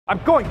I'm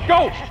going,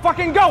 go!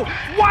 Fucking go!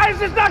 Why is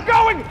this not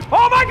going?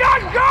 Oh my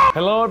God, go!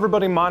 Hello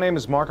everybody, my name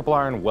is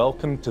Markiplier and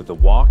welcome to The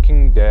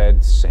Walking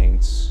Dead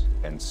Saints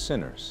and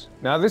Sinners.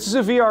 Now this is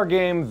a VR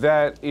game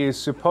that is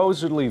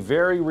supposedly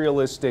very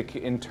realistic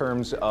in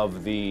terms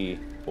of the...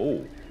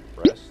 Oh,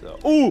 press though.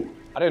 Ooh!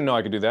 I didn't know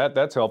I could do that,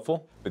 that's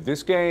helpful. But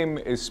this game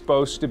is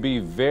supposed to be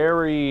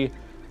very...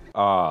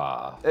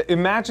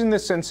 imagine the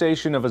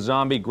sensation of a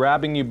zombie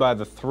grabbing you by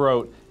the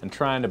throat and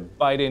trying to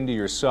bite into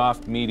your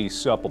soft, meaty,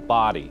 supple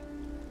body.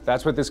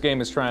 That's what this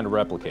game is trying to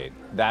replicate,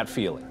 that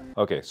feeling.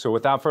 Okay, so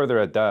without further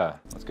ado,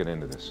 let's get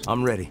into this.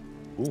 I'm ready.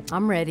 Ooh.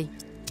 I'm ready.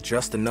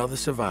 Just another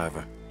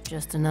survivor.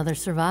 Just another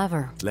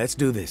survivor. Let's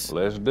do this.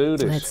 Let's do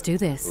this. Let's do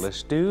this.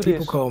 Let's do this.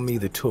 People call me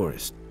the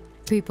tourist.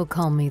 People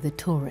call me the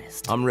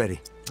tourist. I'm ready.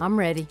 I'm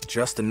ready.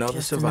 Just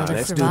another survivor.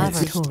 Let's do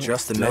this.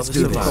 Just another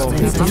survivor.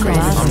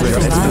 I'm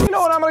ready. You know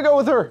what, I'm gonna go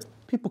with her.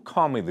 People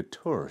call me the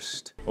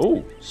tourist.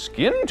 Oh,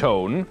 skin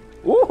tone?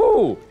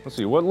 Woohoo! Let's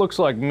see, what looks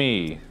like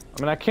me? I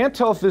mean, I can't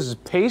tell if this is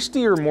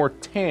pasty or more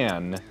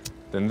tan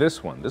than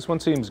this one. This one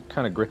seems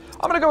kind of gray.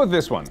 I'm gonna go with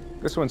this one.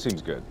 This one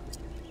seems good.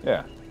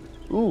 Yeah.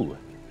 Ooh,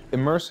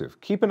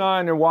 immersive. Keep an eye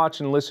on your watch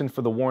and listen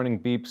for the warning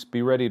beeps.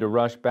 Be ready to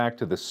rush back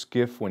to the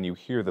skiff when you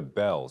hear the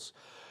bells.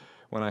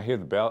 When I hear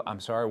the bell, I'm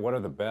sorry, what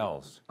are the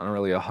bells? I don't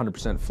really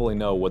 100% fully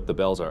know what the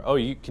bells are. Oh,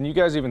 can you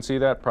guys even see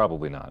that?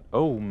 Probably not.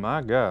 Oh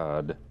my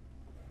God.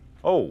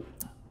 Oh.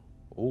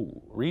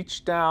 Oh,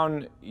 reach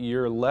down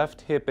your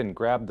left hip and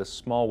grab the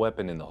small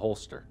weapon in the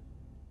holster.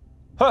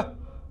 Huh!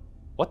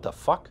 What the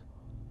fuck?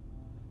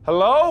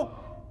 Hello?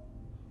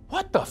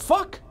 What the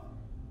fuck?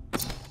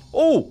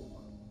 Oh!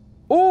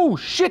 Oh,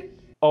 shit!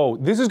 Oh,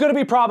 this is gonna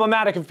be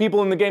problematic if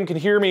people in the game can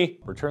hear me.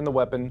 Return the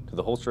weapon to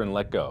the holster and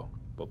let go.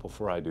 But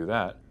before I do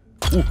that...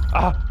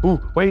 Ooh,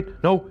 wait,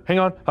 no, hang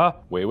on,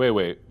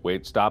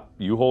 wait, stop.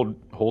 You hold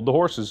the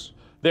horses.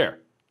 There.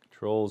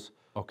 Controls.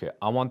 Okay,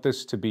 I want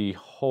this to be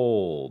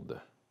hold.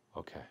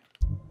 Okay.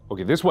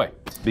 Okay, this way.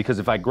 Because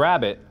if I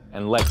grab it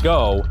and let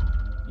go,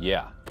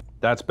 yeah,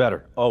 that's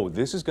better. Oh,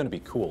 this is gonna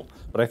be cool.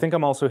 But I think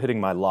I'm also hitting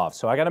my loft,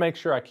 so I gotta make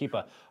sure I keep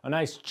a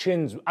nice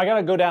chin. I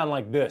gotta go down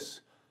like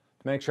this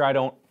to make sure I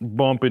don't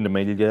bump into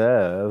my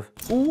love.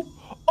 Ooh,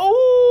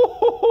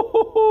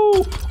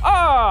 oh,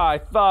 I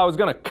thought I was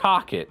gonna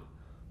cock it.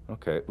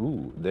 Okay,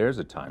 ooh, there's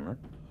a timer.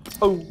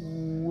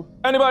 Oh,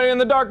 anybody in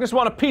the darkness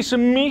want a piece of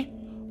me?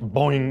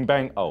 Boing,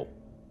 bang, oh.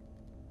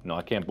 No,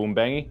 I can't boom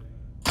bangy.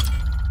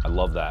 I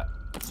love that.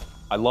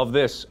 I love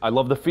this. I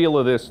love the feel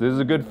of this. This is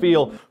a good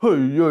feel. Oh,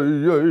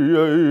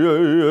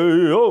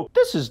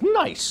 this is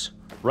nice.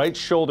 Right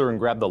shoulder and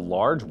grab the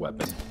large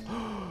weapon.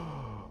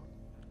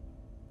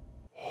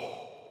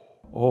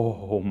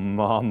 Oh,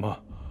 mama.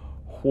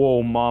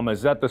 Whoa, mama,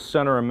 is that the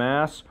center of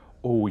mass?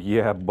 Oh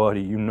yeah,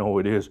 buddy, you know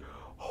it is.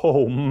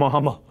 Oh,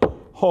 mama.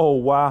 Oh,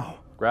 wow.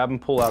 Grab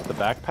and pull out the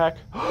backpack.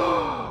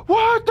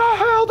 What the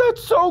hell?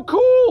 That's so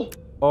cool.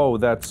 Oh,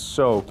 that's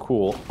so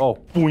cool. Oh,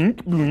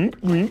 boink, boink,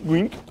 boink,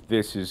 boink.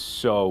 This is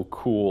so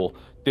cool.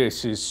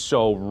 This is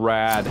so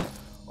rad.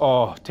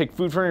 Oh, take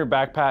food from your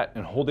backpack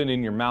and hold it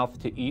in your mouth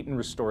to eat and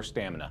restore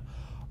stamina.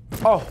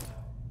 Oh,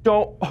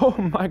 don't, oh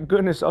my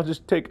goodness, I'll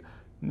just take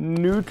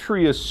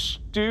Nutria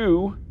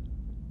stew.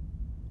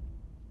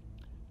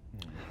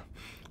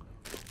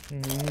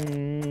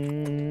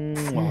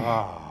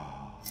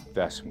 Ah,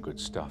 that's some good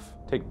stuff.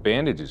 Take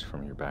bandages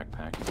from your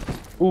backpack.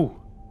 Ooh.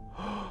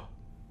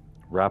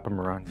 Wrap them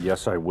around.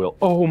 Yes, I will.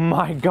 Oh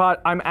my God,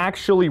 I'm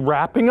actually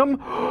wrapping them?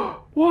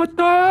 What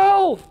the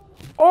hell?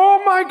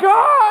 Oh my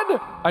God!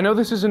 I know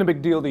this isn't a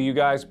big deal to you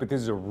guys, but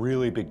this is a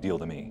really big deal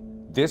to me.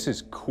 This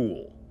is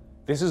cool.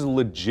 This is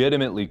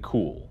legitimately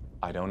cool.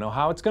 I don't know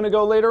how it's gonna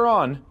go later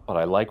on, but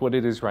I like what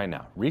it is right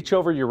now. Reach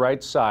over your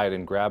right side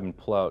and grab and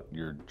pull out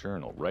your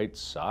journal. Right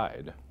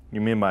side?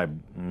 You mean my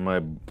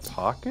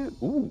pocket?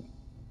 Ooh,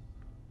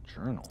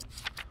 journal.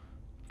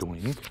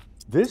 Doink.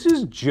 This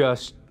is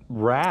just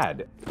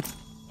rad.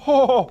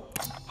 Oh,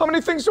 how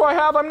many things do I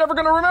have? I'm never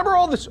gonna remember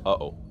all this.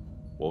 Uh-oh,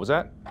 what was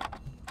that?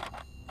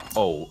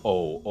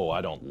 Oh,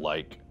 I don't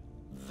like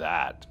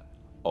that.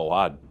 Oh,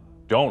 I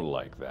don't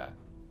like that.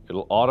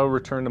 It'll auto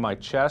return to my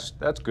chest.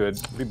 That's good.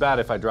 It'd be bad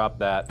if I dropped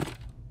that.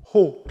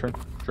 Oh, turn,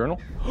 journal.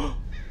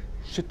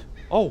 Shit,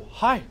 oh,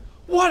 hi.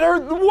 What are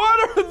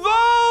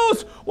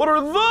those? What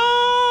are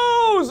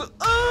those?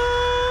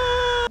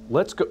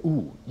 Let's go,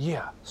 ooh,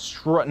 yeah,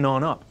 strutting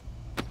on up.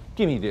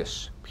 Give me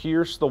this.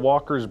 Pierce the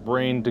walker's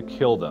brain to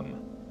kill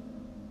them.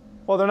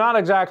 Well, they're not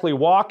exactly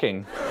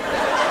walking.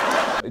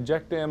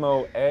 Eject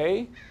ammo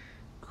A.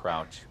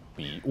 Crouch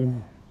B.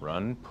 Ooh.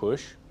 Run,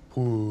 push,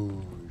 push.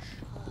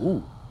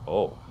 Ooh,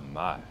 oh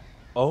my.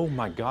 Oh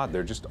my God,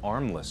 they're just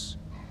armless.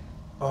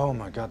 Oh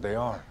my God, they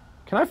are.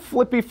 Can I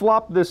flippy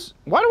flop this?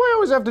 Why do I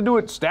always have to do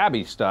it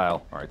stabby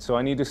style? All right, so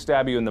I need to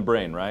stab you in the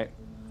brain, right?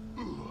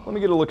 Let me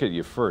get a look at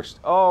you first.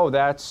 Oh,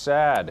 that's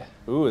sad.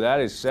 Ooh, that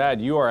is sad.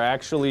 You are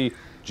actually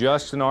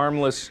just an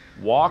armless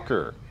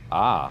walker.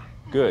 Ah,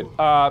 good.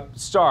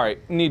 Sorry,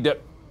 need to...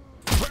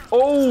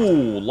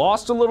 Oh,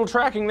 lost a little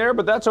tracking there,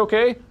 but that's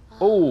okay.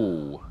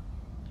 Oh.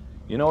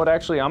 You know what,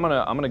 actually, I'm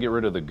gonna get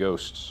rid of the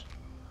ghosts.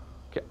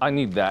 Okay, I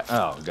need that.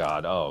 Oh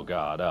God, oh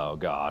God, oh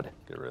God.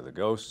 Get rid of the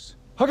ghosts.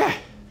 Okay,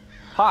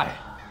 hi.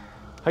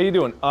 How you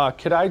doing?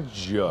 Could I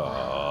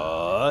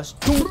just...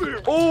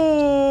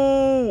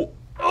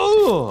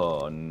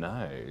 Oh,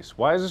 nice.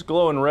 Why is this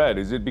glowing red?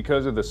 Is it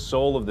because of the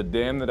soul of the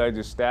dam that I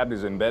just stabbed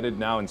is embedded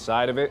now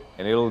inside of it?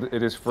 And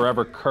it is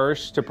forever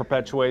cursed to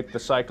perpetuate the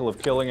cycle of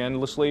killing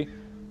endlessly?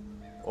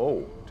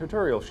 Oh,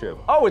 tutorial shiv.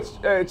 Oh,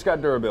 it's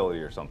got durability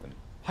or something.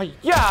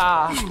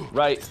 Hi-ya!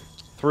 Right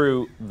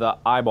through the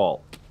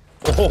eyeball.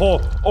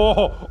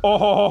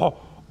 Oh,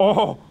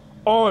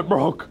 it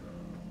broke.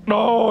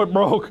 No, it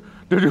broke.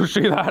 Did you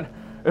see that?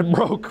 It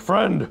broke,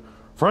 friend.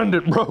 Friend,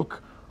 it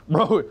broke.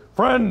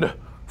 Friend,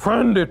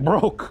 it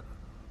broke.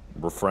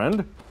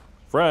 Friend?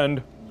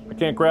 Friend? I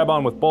can't grab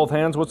on with both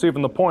hands. What's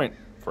even the point?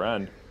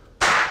 Friend.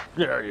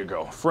 There you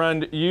go.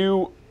 Friend,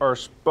 you are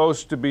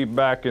supposed to be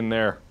back in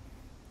there.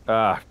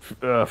 I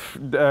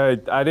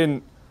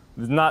didn't,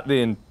 not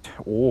the,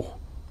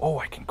 oh,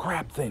 I can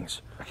grab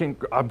things.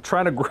 I'm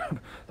trying to grab,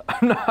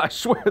 I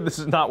swear this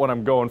is not what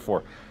I'm going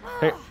for.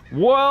 Hey,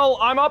 well,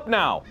 I'm up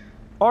now.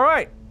 All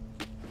right.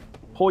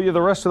 Pull you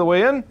the rest of the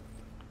way in.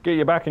 Get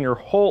you back in your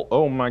hole.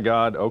 Oh my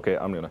God. Okay,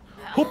 I'm gonna,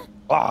 whoop.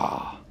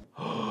 Ah.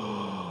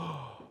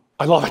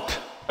 I love it.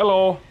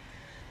 Hello.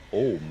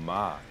 Oh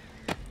my.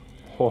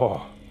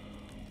 Oh.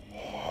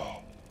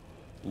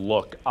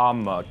 Look,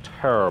 I'm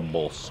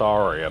terrible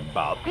sorry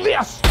about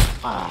this.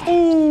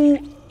 Ooh,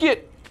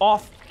 get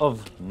off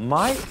of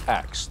my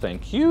axe,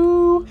 thank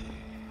you.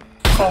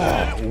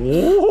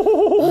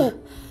 Oh.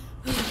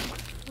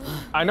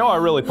 I know I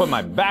really put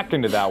my back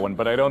into that one,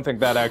 but I don't think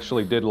that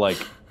actually did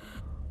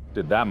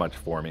that much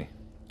for me.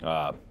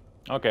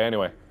 Okay,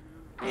 anyway.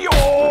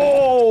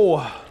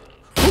 Yo!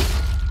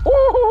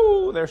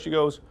 Woo! There she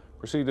goes.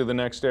 Proceed to the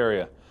next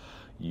area.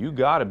 You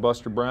got it,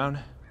 Buster Brown.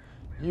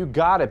 You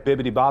got it,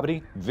 Bibbidi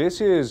Bobbidi. This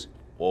is,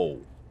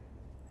 whoa,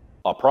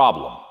 a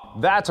problem.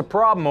 That's a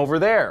problem over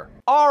there.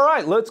 All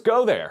right, let's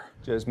go there.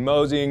 Just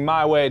moseying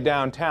my way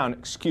downtown.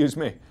 Excuse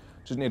me.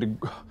 Just need to,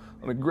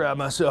 let me grab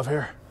myself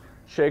here.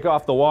 Shake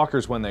off the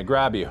walkers when they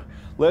grab you.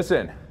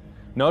 Listen,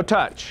 no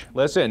touch.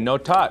 Listen, no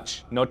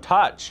touch. No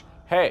touch.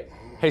 Hey,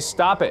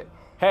 stop it.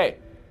 Hey.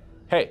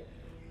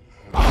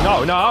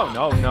 No.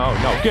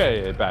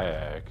 Get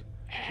back.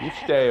 You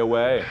stay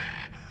away.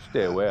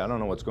 Stay away. I don't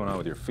know what's going on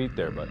with your feet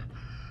there, but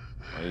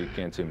well, you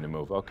can't seem to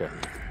move. Okay.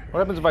 What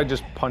happens if I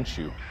just punch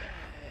you?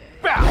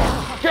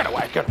 Bah! Get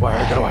away.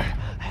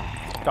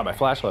 Got my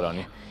flashlight on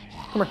you.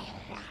 Come here.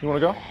 You want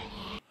to go?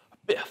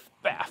 Biff,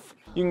 baff.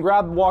 You can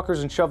grab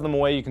walkers and shove them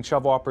away. You can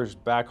shove walkers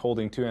back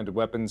holding two-handed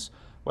weapons.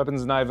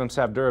 Weapons and items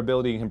have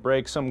durability. You can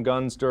break. Some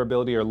guns'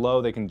 durability are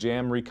low. They can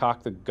jam,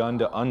 recock the gun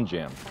to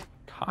unjam.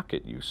 Cock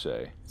it, you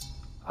say?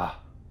 Ah,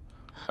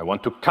 I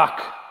want to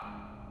cock.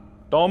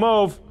 Don't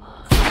move.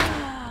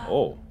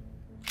 Oh.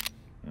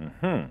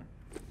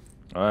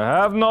 I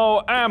have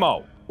no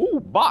ammo.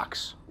 Ooh,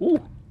 box. Ooh.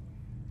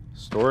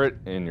 Store it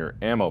in your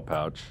ammo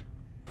pouch.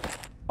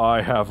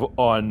 I have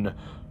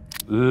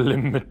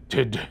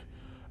unlimited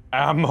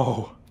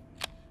ammo.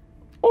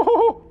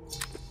 Oh.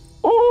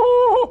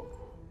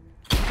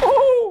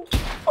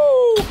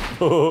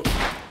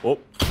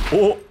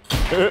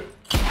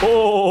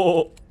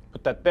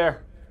 Put that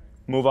there.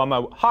 Move on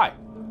my, hi.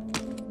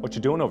 What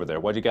you doing over there?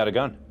 Why'd you got a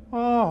gun?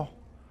 Oh,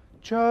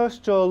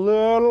 just a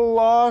little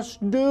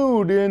lost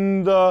dude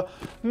in the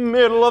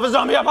middle of a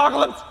zombie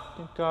apocalypse.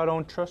 Think I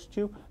don't trust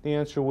you? The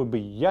answer would be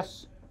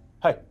yes.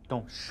 Hey,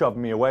 don't shove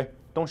me away.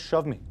 Don't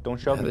shove me. Don't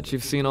shove me. Now that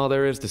you've seen all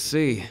there is to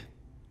see,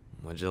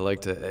 would you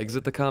like to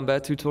exit the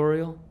combat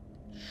tutorial?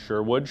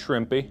 Sure would,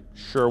 Shrimpy.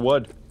 Sure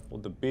would.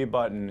 Hold the B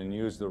button and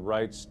use the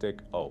right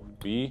stick. Oh,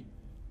 B?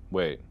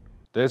 Wait,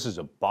 this is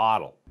a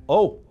bottle.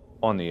 Oh,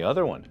 on the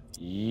other one.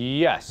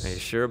 Yes. Are you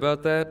sure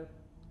about that?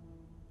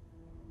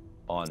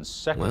 On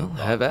second Well, thought.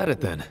 have at it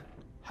then.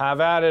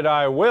 Have at it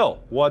I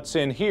will. What's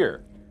in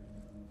here?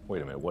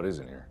 Wait a minute, what is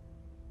in here?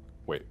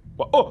 Wait,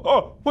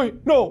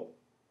 wait, no.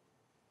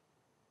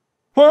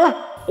 Where?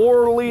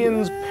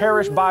 Orleans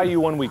Parish Bayou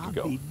 1 week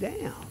ago. I'll be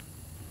down.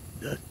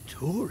 The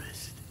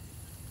tourist.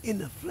 In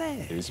the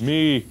flesh. It's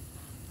me.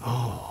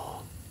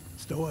 Oh,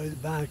 stories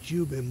about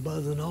you been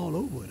buzzing all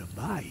over the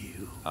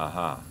bayou.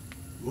 Uh-huh.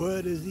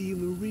 Word has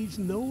even reached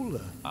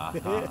Nola.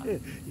 Uh-huh.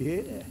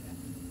 Yeah.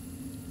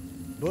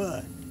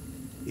 But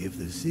if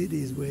the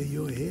city's where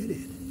you're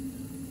headed,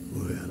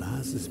 well,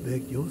 I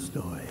suspect your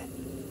story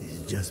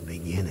is just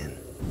beginning.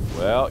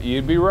 Well,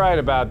 you'd be right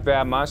about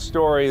that. My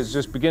story is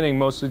just beginning,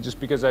 mostly just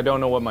because I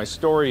don't know what my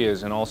story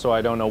is, and also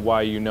I don't know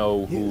why you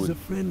know who... Here's a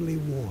friendly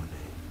warning.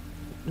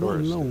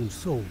 One lone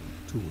soul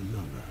to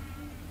another.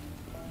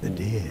 The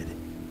dead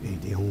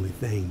ain't the only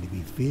thing to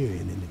be fearing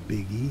in the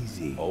Big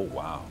Easy. Oh,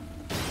 wow.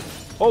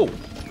 Oh!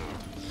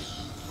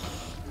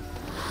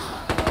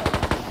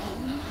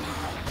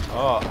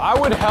 I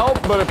would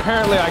help, but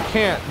apparently I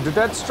can't. Did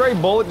that stray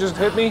bullet just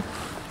hit me?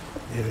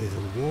 There is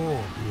a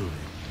wall brewing.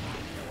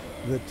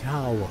 The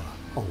tower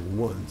on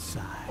one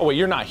side. Oh, wait,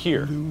 you're not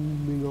here.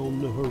 Looming on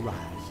the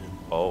horizon.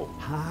 Oh.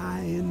 High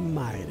and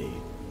mighty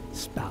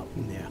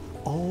spouting their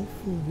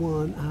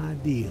all-for-one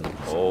ideals.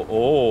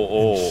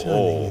 Oh, and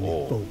shunning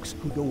any folks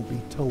who don't be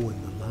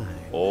towing the line.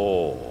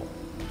 Oh.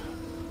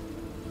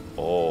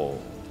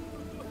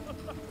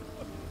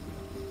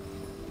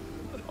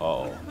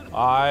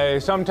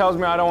 Something tells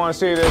me I don't want to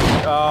see this.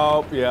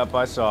 Oh, yep,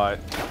 I saw it.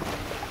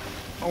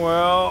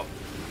 Well,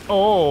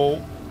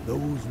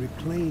 Those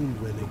reclaimed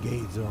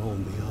renegades are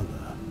on the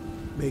other,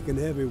 making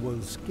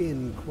everyone's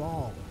skin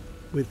crawl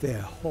with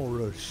their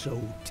horror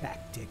show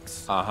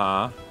tactics.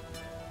 Uh-huh.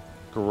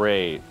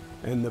 Great.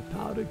 And the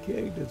powder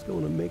keg that's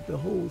gonna make the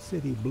whole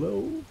city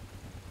blow?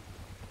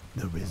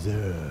 The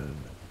reserve.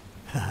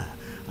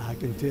 I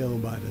can tell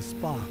by the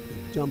spark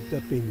that jumped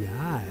up in your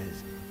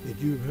eyes that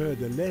you've heard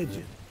the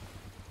legend.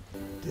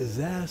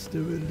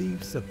 Disaster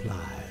relief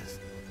supplies.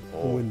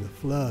 When the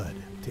flood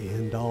to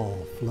end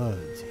all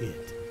floods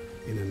hit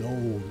in an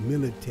old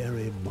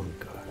military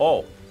bunker.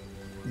 Oh.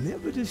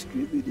 Never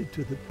distributed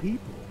to the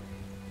people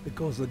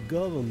because the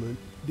government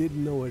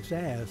didn't know its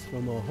ass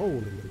from a hole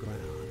in the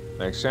ground.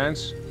 Makes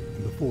sense?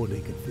 And before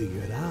they could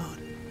figure it out,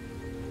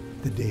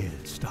 the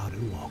dead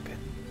started walking.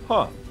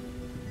 Huh.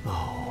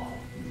 Oh,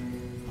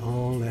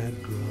 all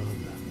that grub,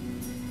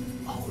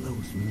 all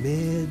those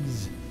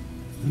meds,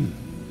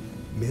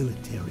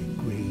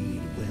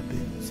 military-grade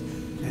weapons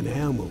and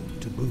ammo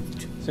to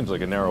boot. Seems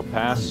like a narrow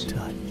pass.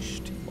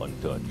 Untouched.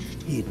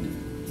 Untouched.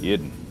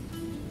 Hidden.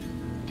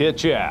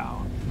 Get you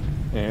out.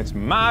 And it's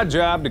my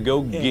job to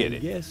go get And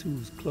it. guess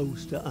who's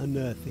close to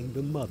unearthing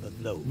the mother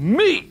lode?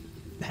 Me!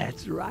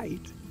 That's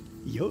right.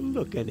 You're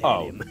looking at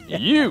Oh, him.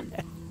 you!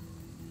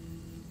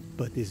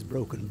 But this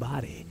broken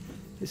body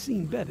has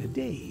seen better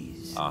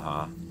days.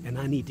 Uh-huh. And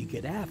I need to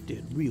get after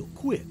it real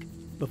quick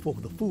before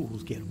the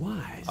fools get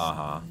wise.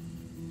 Uh-huh.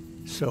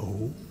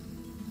 So,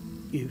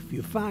 if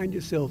you find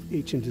yourself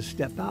itching to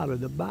step out of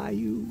the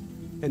bayou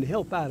and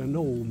help out an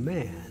old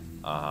man,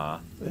 Uh-huh.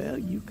 well,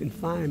 you can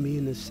find me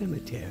in the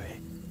cemetery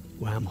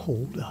where I'm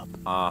holed up.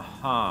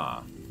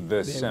 Uh-huh. The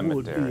There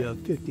cemetery.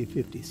 would be a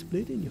 50-50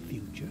 split in your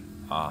future.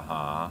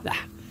 Uh-huh.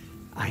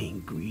 I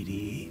ain't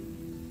greedy.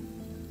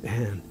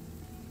 And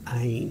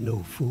I ain't no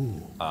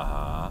fool.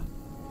 Uh-huh.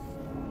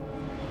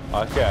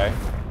 Okay.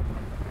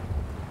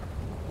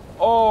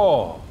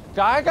 Oh,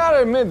 I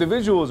gotta admit, the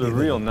visuals are Even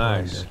real if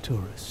nice. I'm a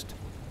tourist,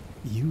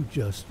 you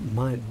just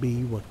might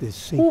be what this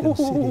sinking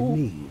city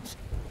needs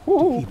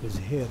to keep his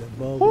head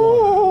above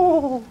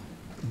water.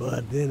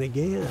 But then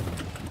again,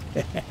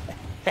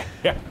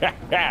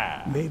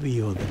 maybe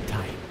you're the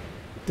type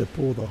to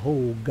pull the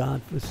whole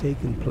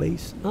godforsaken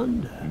place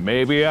under.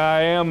 Maybe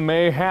I am,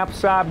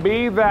 mayhaps I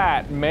be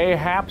that,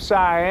 mayhaps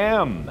I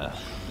am.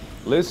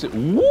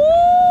 Listen,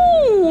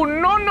 woo!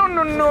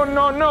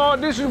 No,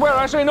 this is where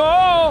I say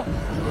no!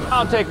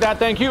 I'll take that,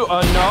 thank you.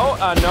 No.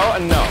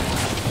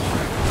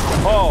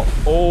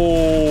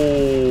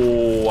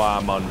 Oh,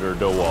 I'm under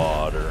the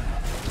water.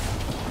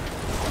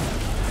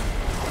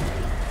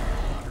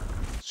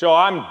 So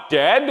I'm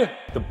dead?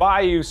 The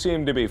bayou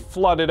seemed to be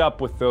flooded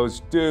up with those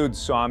dudes,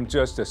 so I'm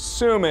just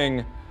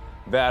assuming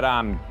that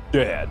I'm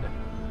dead.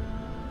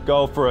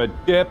 Go for a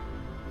dip,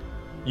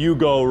 you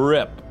go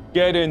rip.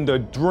 Get in the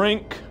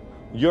drink,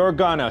 you're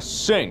gonna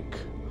sink.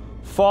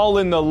 Fall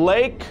in the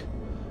lake,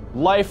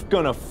 life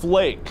gonna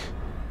flake.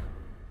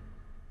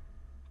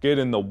 Get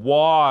in the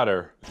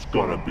water, it's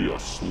gonna be a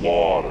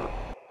slaughter.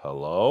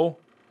 Hello?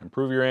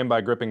 Improve your aim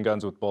by gripping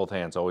guns with both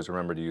hands. Always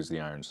remember to use the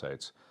iron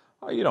sights.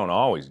 Oh, you don't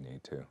always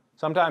need to.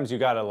 Sometimes you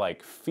gotta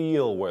like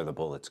feel where the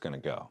bullet's gonna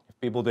go. If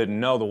people didn't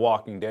know, the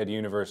Walking Dead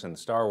universe and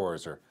Star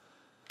Wars are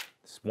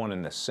one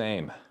and the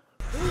same.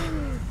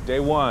 Day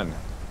one,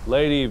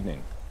 late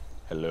evening.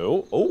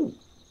 Hello? Oh.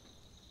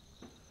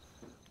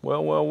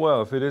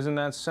 Well, if it isn't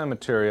that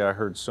cemetery I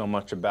heard so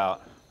much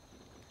about.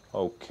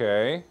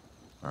 Okay.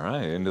 All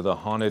right, into the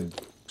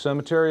haunted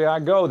cemetery I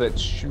go.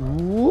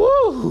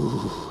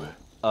 Woo!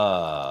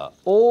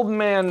 Old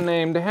man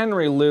named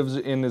Henry lives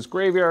in this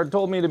graveyard,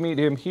 told me to meet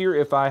him here.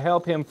 If I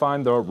help him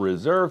find the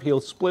reserve,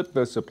 he'll split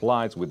the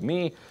supplies with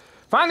me.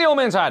 Find the old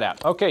man's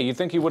hideout. Okay, you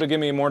think he would have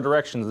given me more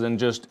directions than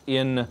just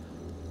in...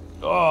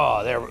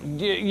 Oh, there,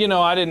 you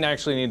know, I didn't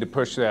actually need to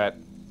push that.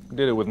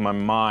 Did it with my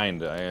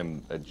mind. I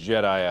am a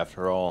Jedi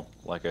after all.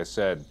 Like I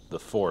said, the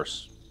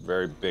Force,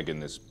 very big in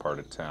this part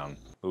of town.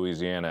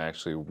 Louisiana,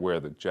 actually, where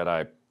the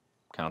Jedi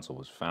Council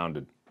was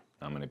founded.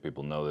 Not many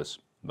people know this,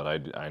 but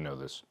I know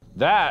this.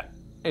 That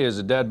is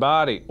a dead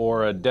body,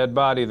 or a dead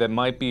body that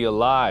might be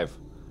alive.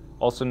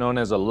 Also known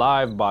as a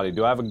live body.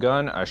 Do I have a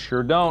gun? I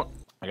sure don't.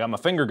 I got my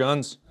finger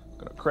guns.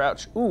 Gonna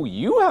crouch. Ooh,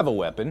 you have a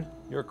weapon.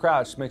 Your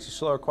crouch makes you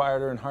slower,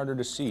 quieter, and harder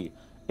to see.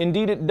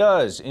 Indeed it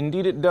does.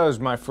 Indeed it does,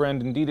 my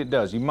friend. Indeed it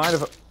does. You might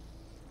have...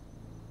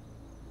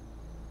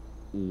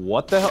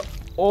 What the hell?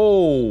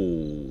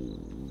 Oh,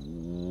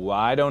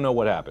 I don't know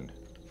what happened.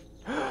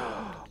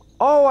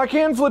 Oh, I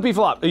can flippy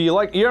flop. You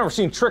never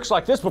seen tricks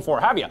like this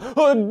before, have you?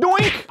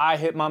 Doink! I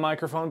hit my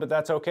microphone, but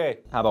that's okay.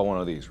 How about one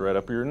of these? Right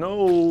up your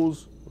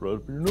nose. Right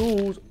up your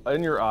nose.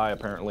 In your eye,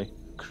 apparently.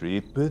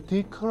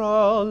 Creepity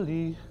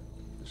crawly.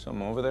 There's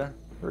something over there?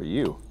 Who are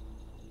you?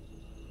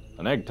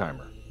 An egg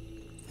timer.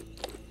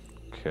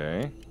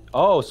 Okay.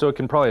 Oh, so it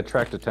can probably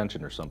attract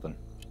attention or something.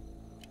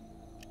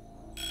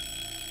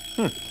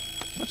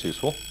 That's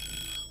useful.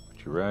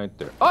 Put you right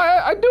there. Oh,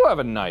 I do have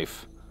a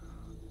knife.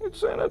 You're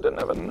saying I didn't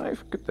have a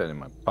knife? Get that in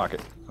my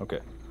pocket. Okay.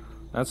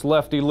 That's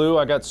Lefty Lou.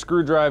 I got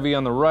Screwdrivey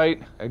on the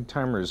right. Egg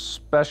timer is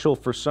special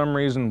for some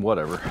reason.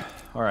 Whatever.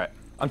 All right.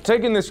 I'm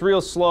taking this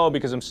real slow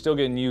because I'm still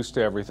getting used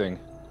to everything.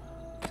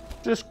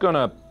 Just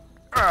gonna...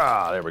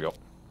 there we go.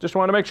 Just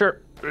wanted to make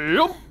sure.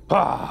 Yup.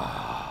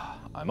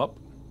 I'm up.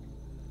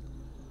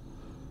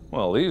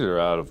 Well, these are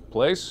out of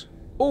place.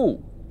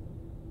 Ooh.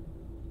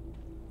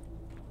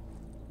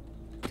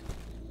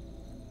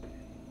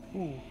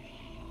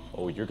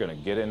 Oh, you're gonna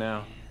get it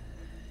now?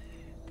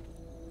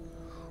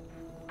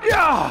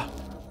 Yeah!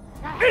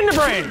 In the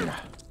brain!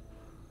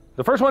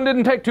 The first one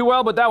didn't take too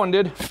well, but that one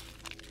did.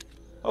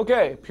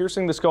 Okay,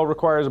 piercing the skull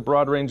requires a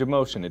broad range of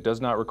motion. It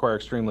does not require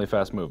extremely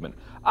fast movement.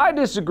 I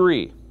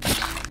disagree.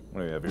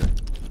 What do we have here?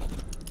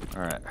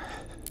 All right.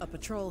 A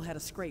patrol had a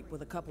scrape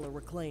with a couple of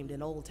reclaimed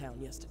in Old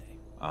Town yesterday.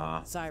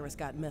 Cyrus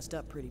got messed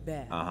up pretty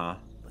bad.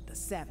 But the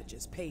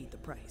savages paid the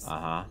price.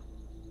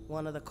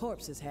 One of the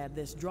corpses had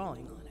this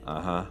drawing on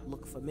it.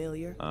 Look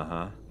familiar?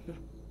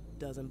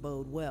 Doesn't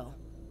bode well.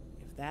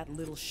 If that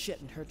little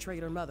shit and her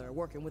traitor mother are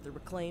working with the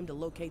reclaimed to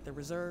locate the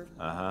reserve,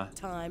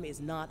 time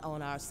is not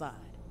on our side.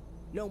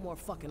 No more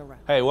fucking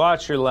around. Hey,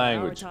 watch your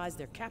language. Prioritize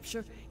their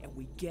capture, and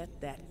we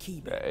get that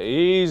key back.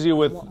 Easy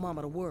with... I want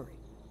Mama to worry,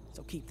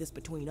 so keep this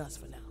between us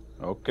for now.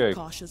 Okay.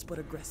 Cautious but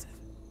aggressive.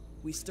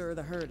 We stir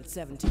the herd at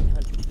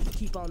 1700.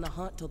 Keep on the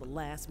hunt till the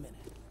last minute.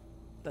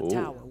 The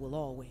tower will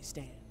always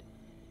stand.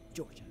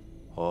 Georgia.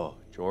 Oh,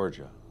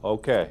 Georgia.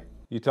 Okay.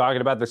 You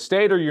talking about the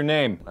state or your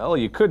name? Well,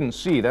 you couldn't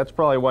see. That's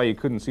probably why you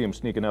couldn't see him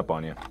sneaking up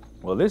on you.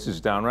 Well, this is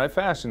downright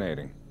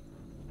fascinating.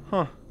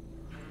 Huh.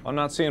 I'm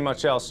not seeing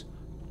much else.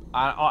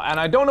 And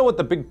I don't know what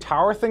the big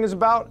tower thing is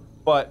about,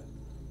 but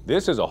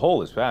this as a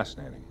whole is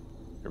fascinating.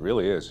 It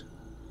really is.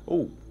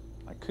 Oh,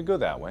 I could go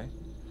that way.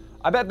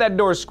 I bet that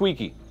door's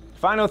squeaky.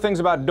 If I know things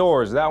about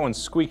doors, that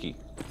one's squeaky.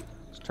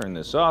 Let's turn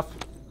this off.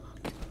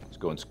 Let's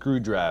go in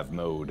screwdrive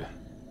mode.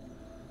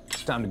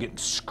 It's time to get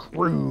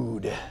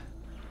screwed.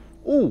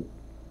 Ooh.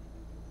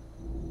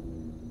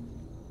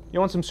 You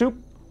want some soup?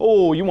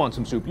 Oh, you want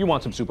some soup. You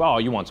want some soup. Oh,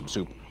 you want some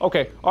soup.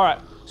 Okay, all right.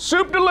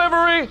 Soup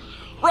delivery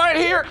right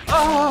here.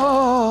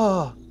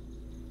 Oh.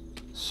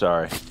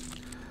 Sorry.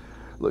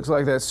 Looks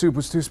like that soup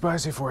was too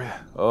spicy for you.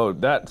 Oh,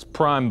 that's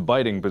prime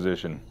biting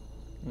position.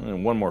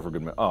 And one more for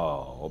good measure.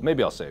 Oh,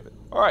 maybe I'll save it.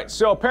 All right,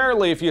 so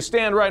apparently if you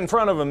stand right in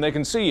front of them, they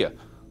can see you.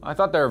 I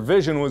thought their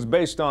vision was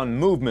based on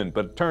movement,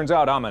 but it turns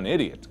out I'm an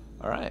idiot.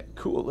 All right,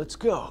 cool, let's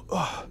go.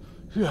 Oh,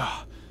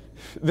 yeah.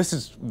 This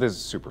is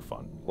super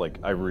fun. Like,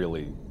 I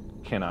really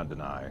cannot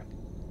deny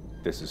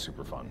this is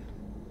super fun.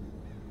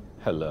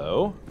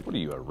 Hello? What are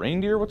you, a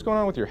reindeer? What's going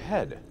on with your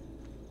head?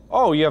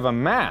 Oh, you have a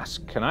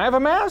mask. Can I have a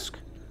mask?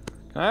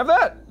 Can I have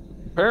that?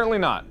 Apparently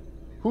not.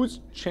 Who's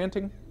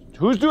chanting?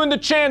 Who's doing the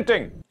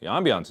chanting? The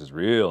ambiance is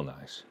real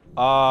nice.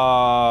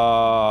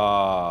 Oh.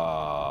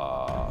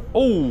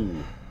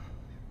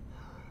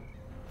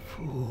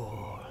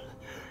 Fool.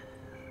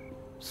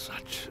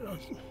 Such a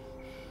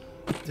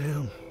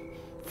damn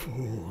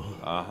fool.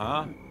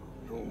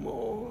 No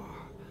more.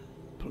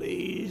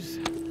 Please.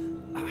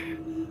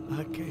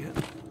 I can't.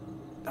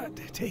 I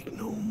take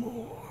no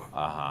more.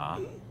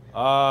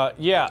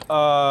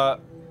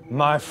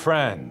 My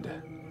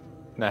friend.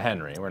 Now,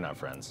 Henry, we're not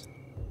friends.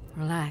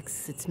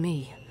 Relax, it's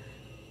me.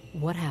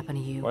 What happened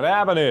to you? What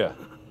happened to you?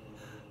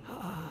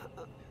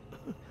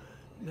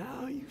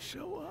 Now you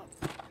show up.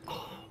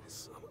 Oh,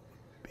 son of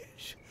a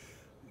bitch.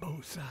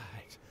 Both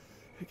sides.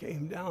 It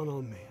came down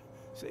on me.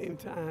 Same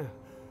time.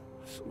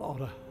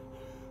 Slaughter.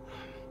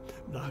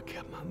 But I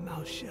kept my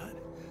mouth shut.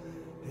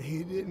 And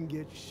he didn't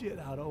get shit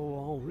out of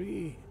old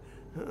Henri.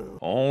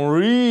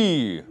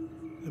 Henri!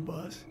 The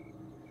bus.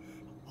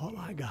 All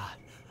I got.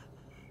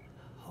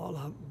 All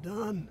I've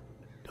done.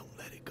 Don't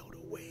let it go to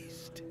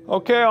waste.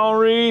 Okay,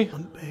 Henri.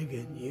 I'm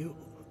begging you.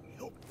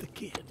 Help the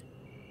kid.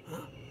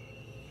 Huh?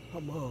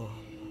 Come on.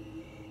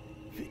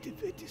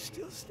 50-50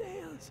 still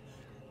stands.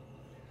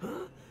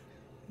 Huh?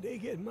 They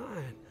get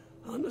mine.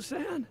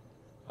 Understand?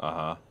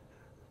 They're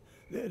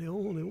the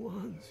only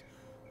ones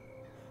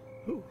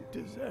who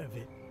deserve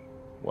it.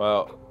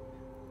 Well,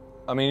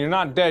 I mean, you're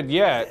not dead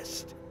yet.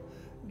 Best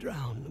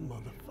drown the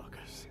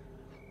motherfuckers.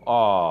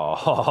 Oh,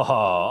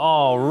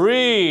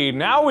 Henri,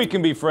 now we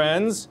can be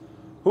friends.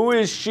 Who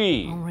is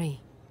she? Henri,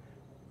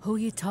 who are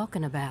you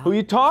talking about? Who are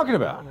you talking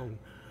about?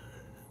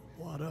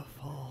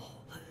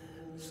 Waterfall.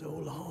 So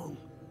long.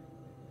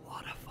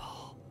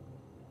 Waterfall.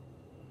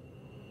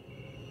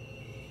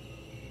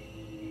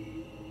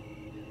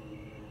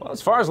 Well,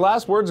 as far as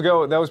last words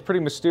go, that was pretty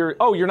mysterious.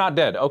 Oh, you're not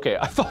dead. Okay,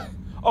 I thought.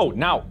 Oh,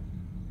 now.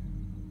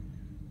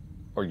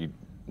 Or you.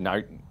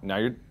 Now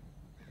you're.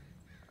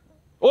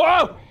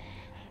 Whoa!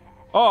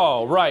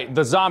 Oh, right,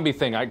 the zombie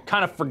thing. I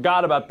kind of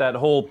forgot about that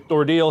whole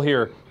ordeal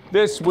here.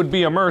 This would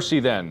be a mercy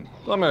then.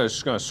 I'm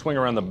just gonna swing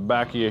around the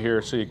back of you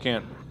here so you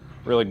can't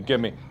really get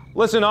me.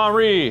 Listen,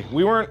 Henri,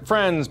 we weren't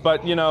friends,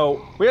 but, you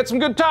know, we had some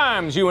good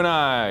times, you and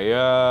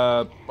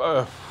I.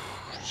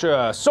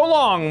 So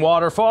long,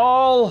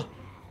 waterfall.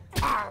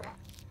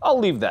 I'll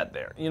leave that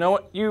there. You know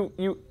what? You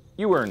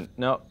earned,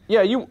 no,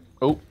 yeah, you,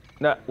 oh,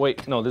 no,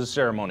 wait, no, this is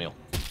ceremonial.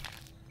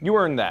 You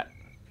earned that.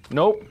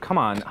 Nope, come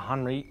on,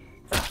 Henri.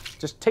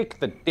 Just take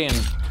the damn...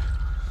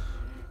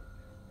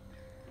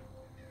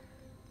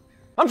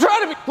 I'm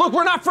trying to be, look,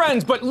 we're not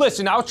friends, but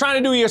listen, I was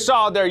trying to do you a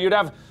solid there. You'd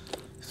have,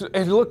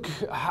 and look,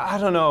 I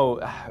don't know,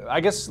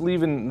 I guess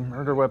leaving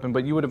murder weapon,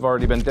 but you would have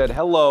already been dead.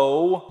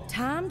 Hello?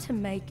 Time to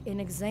make an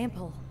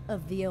example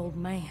of the old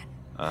man.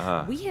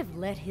 We have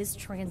let his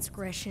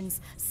transgressions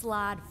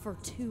slide for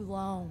too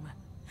long.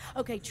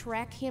 Okay,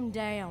 track him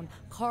down,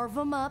 carve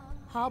him up,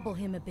 hobble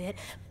him a bit,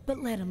 but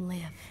let him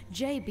live.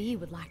 JB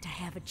would like to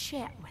have a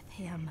chat with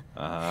him.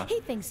 He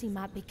thinks he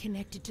might be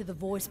connected to the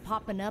voice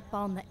popping up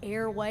on the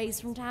airways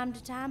from time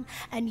to time,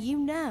 and you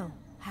know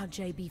how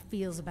JB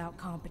feels about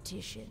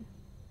competition.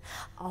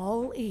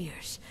 All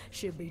ears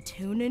should be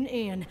tuning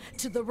in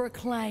to the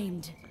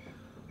Reclaimed.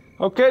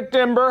 Okay,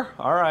 Timber.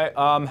 All right,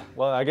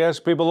 well, I guess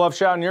people love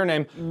shouting your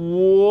name.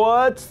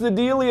 What's the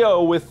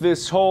dealio with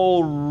this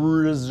whole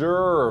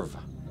reserve?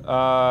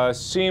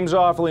 Seems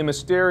awfully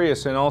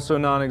mysterious and also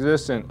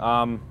non-existent.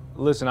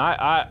 Listen,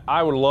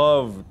 I would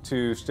love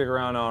to stick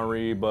around,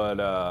 Henri,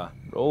 but,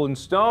 Rolling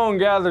Stone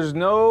gathers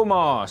no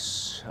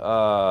moss.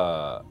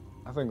 I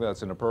think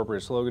that's an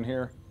appropriate slogan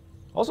here.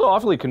 Also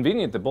awfully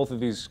convenient that both of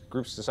these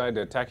groups decide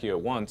to attack you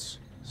at once.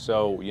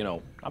 So, you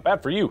know, not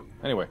bad for you.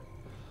 Anyway,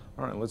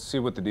 all right, let's see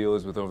what the deal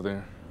is with over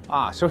there.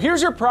 So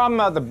here's your problem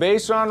about the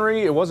base,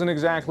 Henri. It wasn't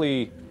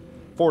exactly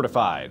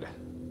fortified.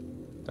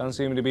 Doesn't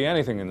seem to be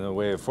anything in the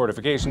way of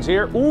fortifications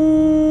here.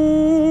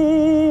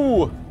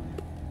 Ooh!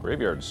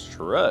 Graveyard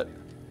strut.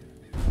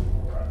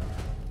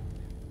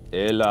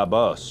 Et la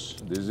bus.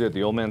 This is it,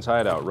 the old man's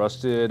hideout.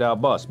 Rusted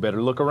out bus.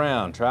 Better look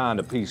around, trying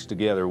to piece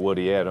together what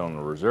he had on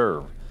the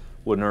reserve.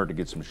 Wouldn't hurt to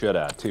get some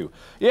shut-eye, too.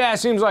 Yeah, it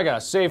seems like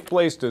a safe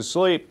place to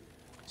sleep.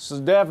 This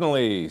is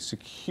definitely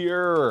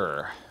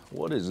secure.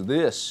 What is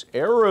this?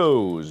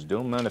 Arrows.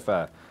 Don't mind if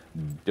I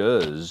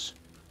does.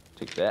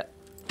 Take that.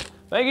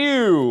 Thank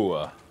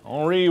you.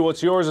 Henri,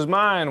 what's yours is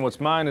mine. What's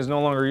mine is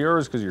no longer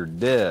yours because you're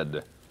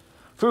dead.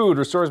 Food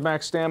restores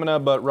max stamina,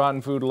 but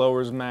rotten food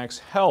lowers max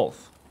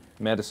health.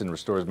 Medicine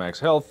restores max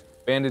health.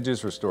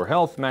 Bandages restore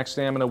health. Max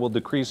stamina will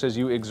decrease as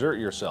you exert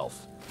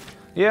yourself.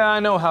 Yeah, I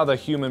know how the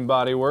human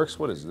body works.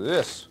 What is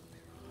this?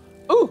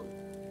 Ooh!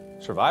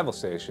 Survival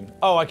station.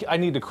 Oh, I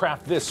need to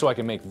craft this so I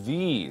can make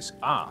these.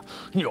 Ah.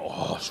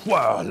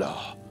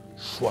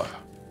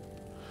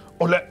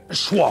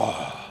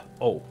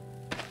 Oh.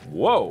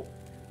 Whoa.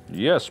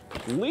 Yes,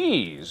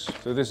 please.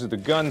 So this is the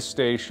gun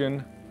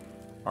station.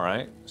 All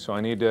right, so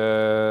I need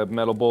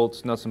metal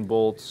bolts, nuts and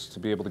bolts to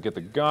be able to get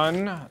the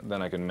gun.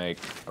 Then I can make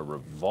a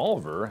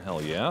revolver,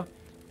 hell yeah.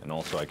 And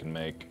also I can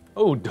make,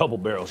 oh, double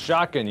barrel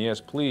shotgun,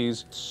 yes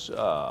please.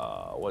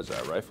 What is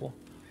that, rifle?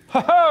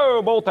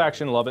 Ho-ho! Bolt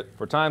action, love it.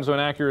 For times when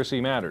accuracy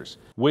matters,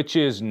 which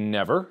is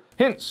never.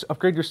 Hints,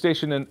 upgrade your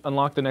station and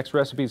unlock the next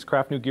recipes.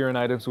 Craft new gear and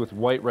items with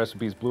white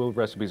recipes. Blue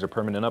recipes are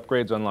permanent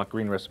upgrades. Unlock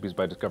green recipes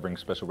by discovering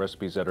special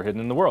recipes that are hidden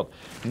in the world.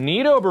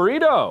 Neato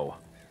burrito!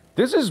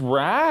 This is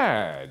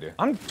rad.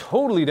 I'm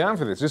totally down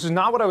for this. This is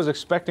not what I was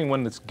expecting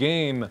when this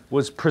game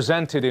was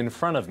presented in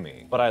front of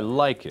me, but I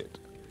like it.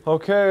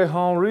 Okay,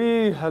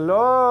 Henri,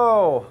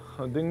 hello.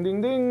 Oh, ding,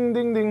 ding, ding,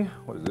 ding, ding.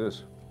 What is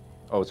this?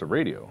 Oh, it's a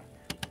radio.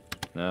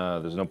 Nah,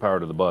 there's no power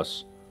to the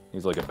bus.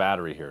 Needs like a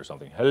battery here or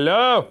something.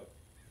 Hello?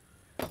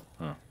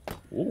 Huh.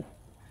 Ooh.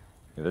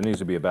 Yeah, there needs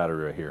to be a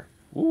battery right here.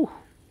 Ooh.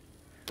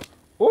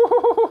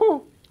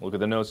 Ooh. Look at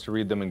the notes to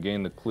read them and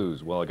gain the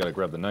clues. Well, I gotta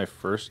grab the knife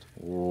first.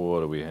 What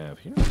do we have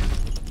here?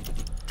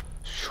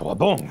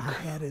 Schwabong. I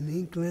had an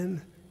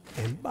inkling,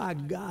 and by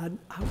God,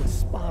 I was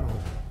spot on.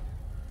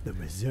 The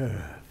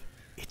reserve.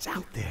 It's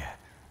out there.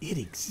 It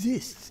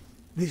exists.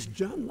 This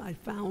journal I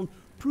found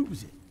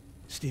proves it.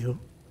 Still,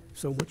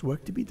 so much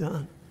work to be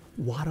done.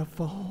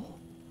 Waterfall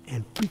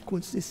and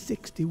frequency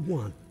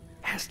 61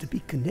 has to be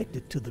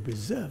connected to the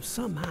reserve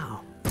somehow.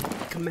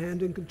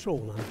 Command and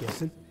control, I'm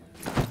guessing.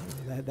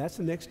 That's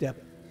the next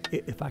step.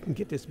 If I can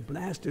get this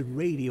blasted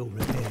radio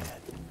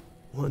repaired.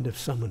 Wonder if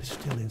someone is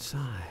still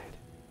inside.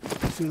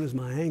 As soon as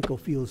my ankle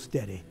feels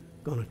steady,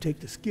 gonna take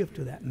the skiff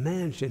to that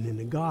mansion in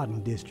the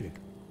Garden District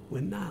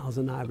where Niles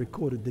and I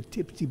recorded the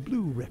Tipsy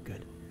Blue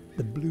record,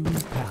 the Blue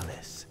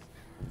Palace.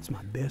 It's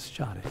my best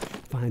shot at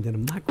finding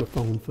a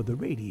microphone for the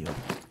radio.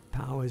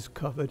 Power is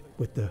covered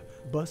with the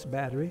bus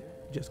battery,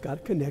 just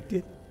got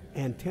connected.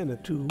 Antenna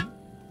tube,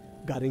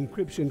 got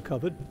encryption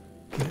covered.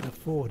 Can't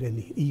afford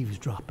any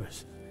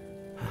eavesdroppers.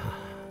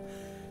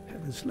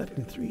 Haven't slept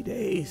in 3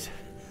 days.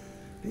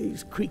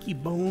 These creaky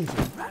bones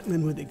are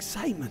rattling with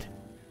excitement.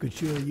 Could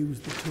sure use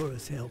the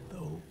tourist help,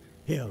 though.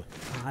 Hell,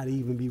 I'd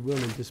even be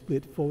willing to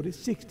split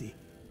 40-60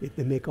 if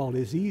they make all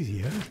this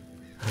easier.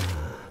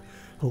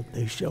 Hope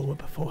they show up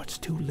before it's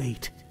too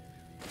late.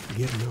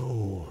 Getting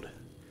old.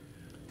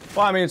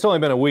 Well, I mean, it's only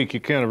been a week. You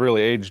can't have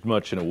really aged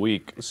much in a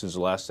week since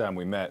the last time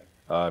we met.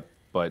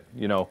 But,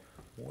 you know,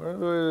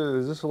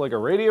 is this like a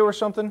radio or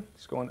something?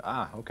 It's going,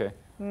 okay.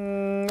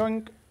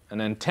 An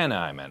antenna,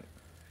 I meant.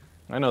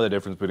 I know the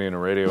difference between a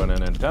radio and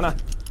an antenna.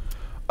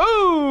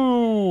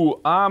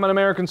 Oh, I'm an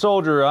American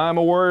soldier. I'm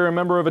a warrior, a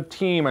member of a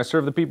team. I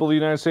serve the people of the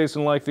United States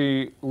and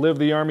live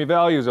the Army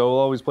values. I will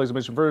always place a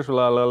mission first.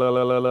 La la la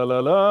la la la la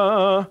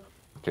la.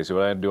 Okay,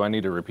 so do I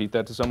need to repeat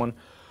that to someone?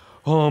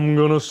 I'm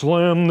gonna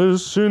slam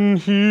this in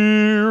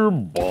here.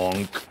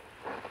 Bonk.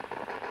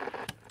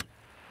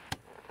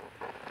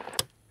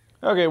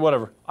 Okay,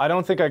 whatever. I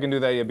don't think I can do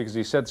that yet because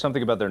he said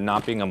something about there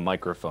not being a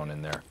microphone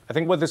in there. I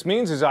think what this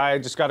means is I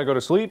just gotta go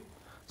to sleep.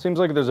 Seems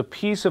like there's a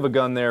piece of a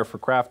gun there for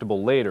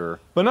craftable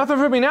later. But nothing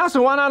for me now,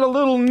 so why not a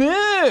little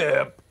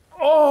nip?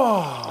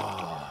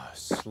 Oh,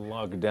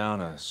 slug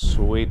down a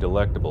sweet,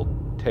 delectable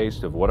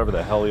taste of whatever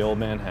the hell the old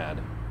man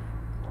had.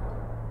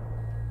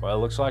 Well, it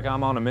looks like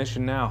I'm on a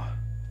mission now.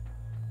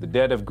 The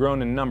dead have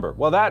grown in number.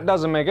 Well, that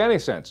doesn't make any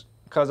sense,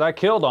 because I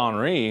killed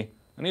Henri,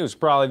 and he was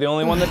probably the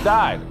only one that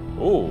died.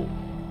 Ooh.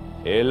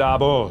 Et la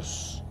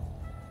bosse.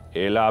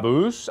 Et la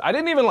bosse? I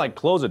didn't even, like,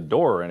 close a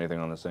door or anything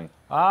on this thing.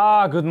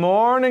 Good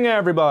morning,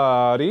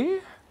 everybody.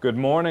 Good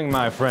morning,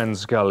 my friend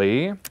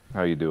Scully.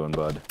 How you doing,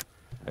 bud?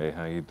 Hey,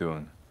 how you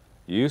doing?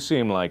 You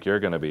seem like you're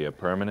gonna be a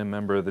permanent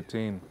member of the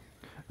team.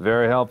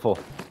 Very helpful.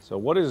 So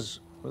what is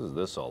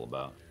this all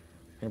about?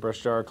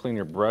 Paintbrush jar, clean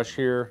your brush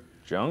here.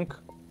 Junk?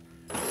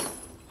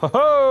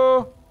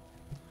 Ho-ho!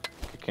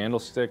 A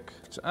candlestick.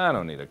 I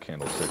don't need a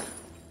candlestick.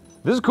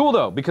 This is cool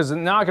though, because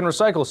now I can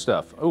recycle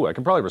stuff. Oh, I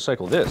can probably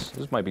recycle this.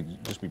 This might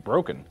just be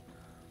broken.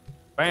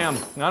 Bam,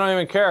 I don't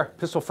even care.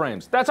 Pistol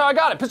frames. That's how I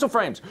got it, pistol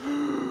frames.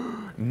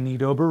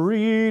 Need a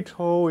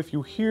burrito if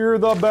you hear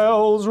the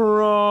bells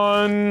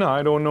run.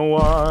 I don't know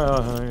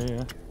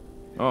why.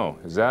 Oh,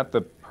 is that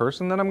the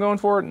person that I'm going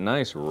for?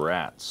 Nice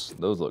rats.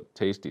 Those look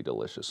tasty,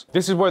 delicious.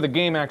 This is where the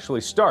game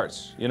actually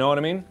starts. You know what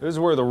I mean? This is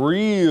where the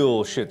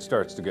real shit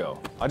starts to go.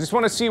 I just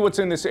want to see what's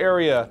in this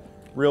area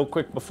real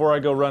quick before I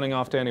go running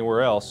off to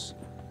anywhere else,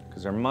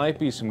 because there might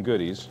be some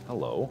goodies.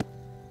 Hello.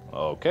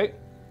 Okay.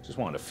 Just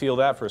wanted to feel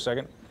that for a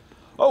second.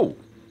 Oh,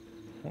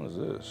 what is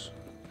this?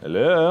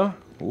 Hello?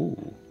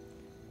 Ooh.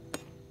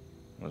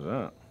 What's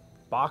that?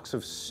 Box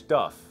of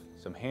stuff.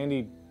 Some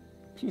handy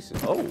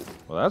pieces. Oh,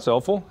 well that's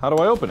helpful. How do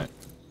I open it?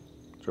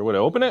 Is there a way to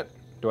open it?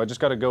 Do I just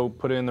gotta go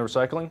put it in the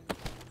recycling?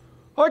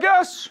 I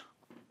guess!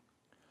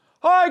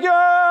 I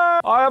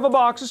have a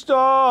box of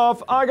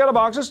stuff. I got a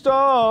box of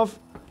stuff.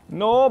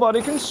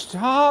 Nobody can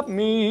stop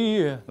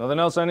me. Nothing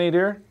else I need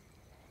here?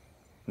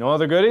 No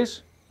other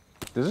goodies?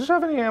 Does this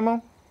have any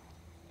ammo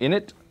in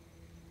it?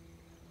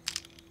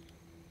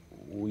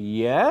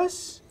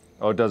 Yes?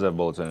 Oh, it does have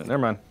bullets in it.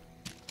 Never mind.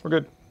 We're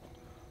good.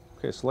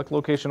 Okay, select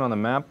location on the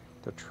map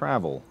to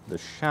travel. The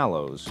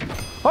shallows.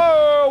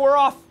 Oh, we're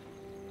off!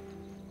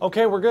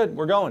 Okay, we're good.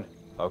 We're going.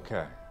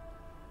 Okay.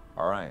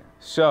 All right.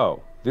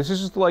 So, this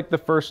is just like the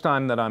first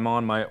time that I'm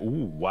on my...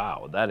 Ooh,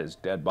 wow, that is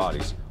dead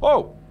bodies.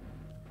 Oh!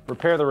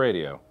 Repair the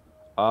radio.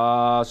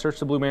 Search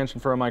the Blue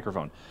Mansion for a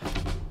microphone.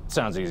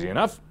 Sounds easy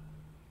enough.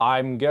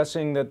 I'm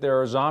guessing that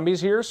there are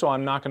zombies here, so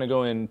I'm not gonna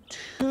go in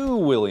too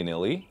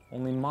willy-nilly,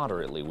 only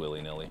moderately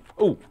willy-nilly.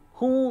 Oh,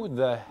 who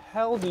the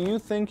hell do you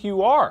think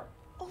you are?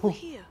 Over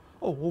here.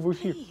 Oh, over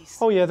here. Please.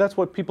 Oh yeah, that's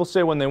what people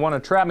say when they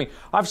want to trap me.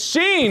 I've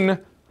seen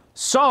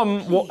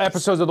some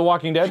episodes of The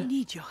Walking Dead. I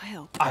need your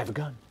help. I have a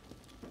gun.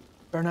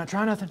 Better not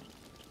try nothing.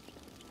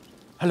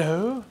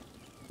 Hello?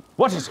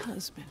 What is it? My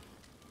husband,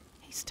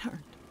 he's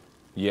turned.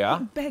 Yeah?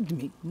 He begged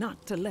me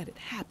not to let it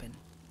happen,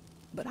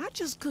 but I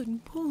just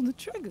couldn't pull the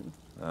trigger.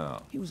 Oh.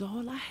 He was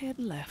all I had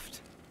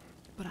left,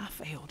 but I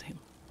failed him.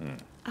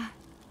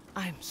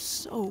 I'm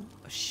so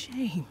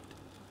ashamed.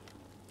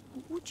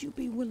 Would you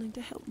be willing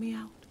to help me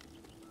out?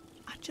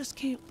 I just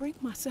can't bring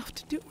myself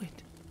to do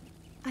it.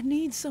 I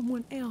need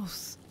someone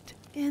else to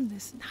end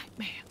this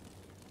nightmare.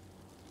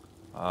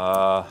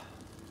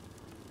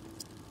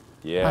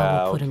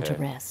 Yeah, I will put him okay.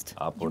 to rest.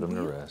 I'll put him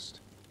to rest.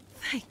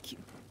 Thank you.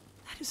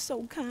 That is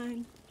so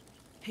kind.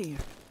 Here,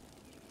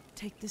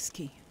 take this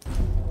key.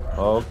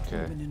 Okay.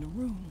 Living in a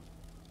room,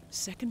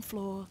 second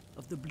floor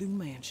of the Blue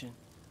Mansion,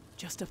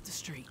 just up the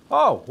street.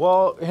 Oh,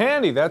 well,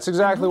 handy. That's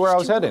exactly where I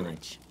was Noticed your heading.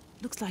 watch.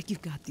 Looks like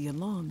you've got the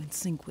alarm in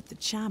sync with the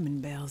chiming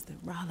bells that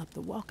rile up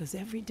the walkers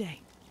every day.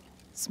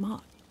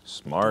 Smart.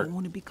 Smart. Don't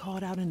want to be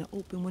caught out in the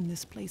open when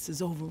this place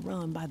is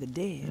overrun by the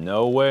dead.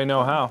 No way,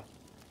 no how.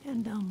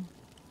 And,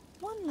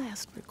 one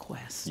last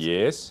request.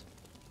 Yes?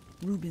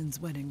 Ruben's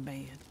wedding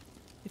band.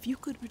 If you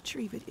could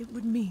retrieve it, it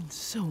would mean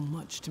so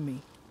much to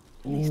me.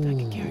 At least I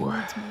could carry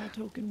one small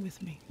token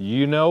with me.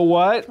 You know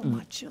what? For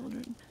my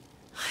children.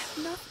 I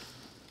have nothing.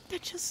 They're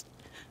just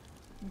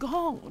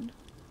gone.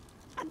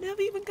 I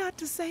never even got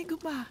to say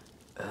goodbye.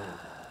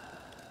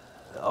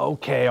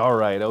 Okay, all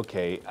right,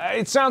 okay.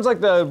 It sounds like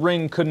the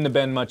ring couldn't have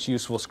been much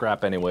useful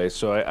scrap anyway,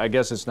 so I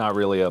guess it's not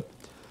really a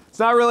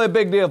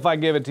big deal if I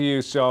give it to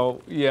you.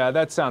 So yeah,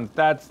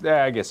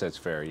 I guess that's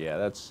fair. Yeah,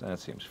 that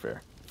seems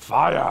fair.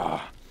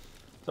 Fire.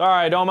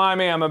 Sorry, don't mind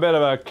me. I'm a bit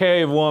of a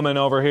cave woman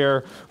over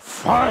here.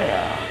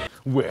 Fire.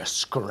 Where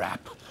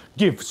scrap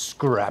Give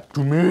scrap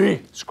to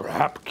me.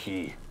 Scrap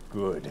key.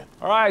 Good.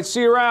 All right,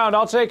 see you around.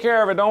 I'll take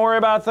care of it. Don't worry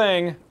about a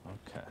thing.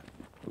 Okay.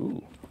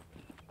 Ooh.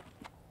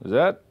 Is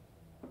that?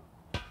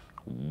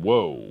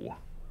 Whoa.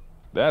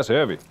 That's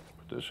heavy.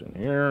 Put this in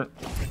here.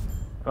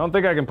 I don't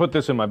think I can put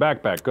this in my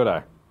backpack, could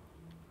I?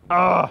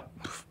 Ah!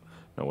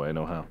 No way,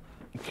 no how.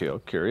 Okay, I'll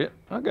carry it.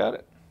 I got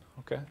it.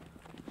 Okay.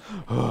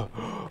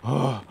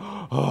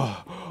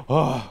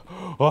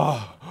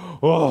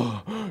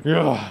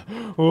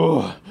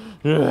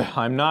 Yeah.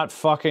 I'm not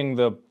fucking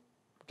the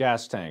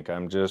gas tank.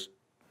 I'm just.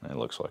 It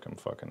looks like I'm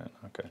fucking it.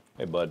 Okay.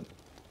 Hey, bud.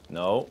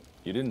 No,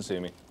 you didn't see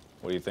me.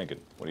 What are you thinking?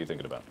 What are you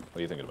thinking about? What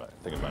are you thinking about?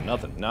 Thinking about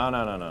nothing.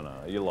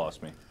 No. You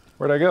lost me.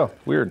 Where'd I go?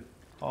 Weird.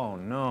 Oh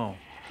no.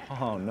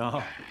 Oh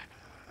no.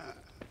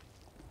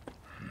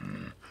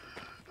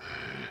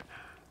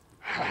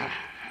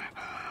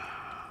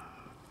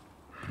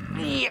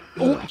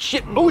 Oh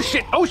shit, oh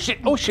shit, oh shit,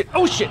 oh shit,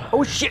 oh shit,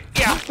 oh shit.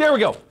 Yeah, there we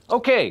go.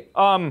 Okay,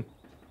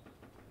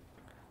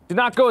 did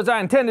not go as I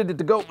intended it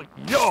to go, but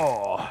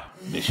yeah.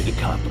 Mission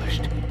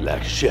accomplished.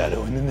 Like a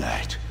shadow in the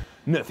night.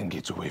 Nothing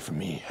gets away from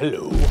me.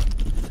 Hello.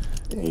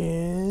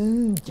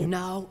 And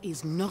now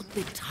is not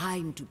the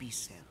time to be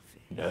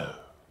selfish. no.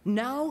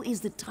 Now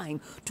is the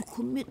time to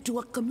commit to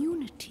a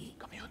community.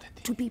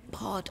 To be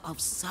part of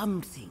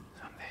something.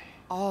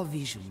 Our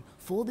vision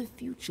for the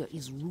future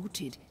is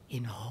rooted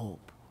in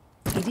hope.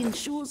 It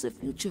ensures a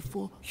future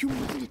for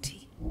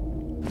humanity.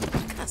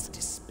 Cast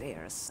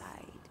despair aside.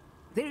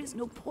 There is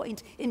no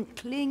point in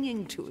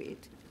clinging to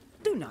it.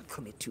 Do not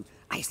commit to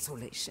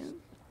isolation.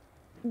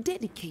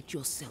 Dedicate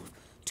yourself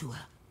to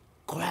a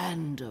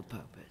grander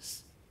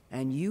purpose,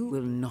 and you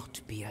will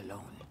not be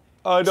alone.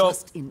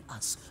 Trust in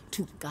us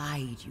to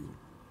guide you,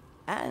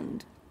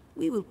 and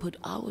we will put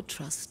our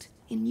trust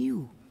in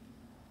you.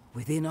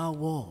 Within our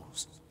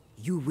walls,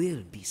 you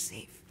will be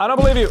safe. I don't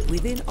believe you.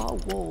 Within our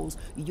walls,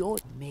 your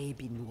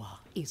Markiplier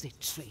is a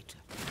traitor.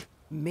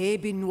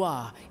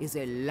 Markiplier is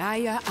a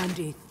liar and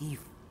a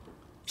thief.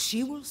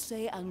 She will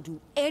say and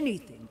do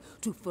anything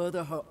to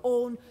further her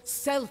own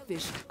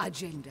selfish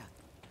agenda.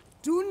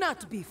 Do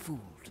not be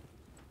fooled.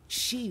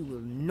 She will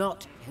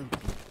not help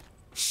you.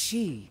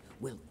 She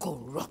will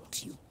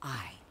corrupt you.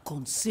 I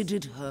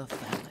considered her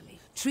family,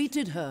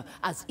 treated her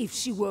as if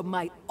she were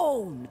my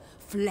own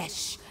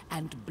flesh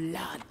and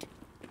blood.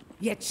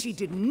 Yet she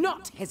did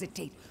not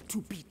hesitate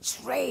to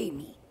betray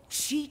me.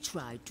 She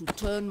tried to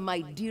turn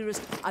my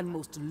dearest and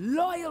most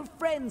loyal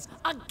friends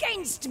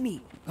against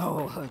me.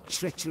 Oh, her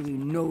treachery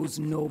knows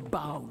no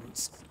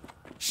bounds.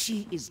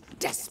 She is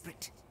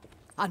desperate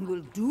and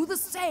will do the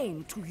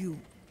same to you.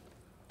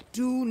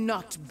 Do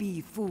not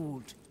be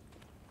fooled.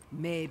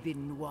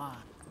 Markiplier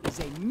is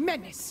a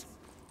menace.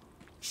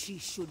 She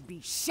should be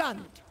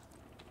shunned.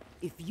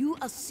 If you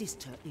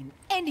assist her in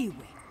any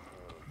way,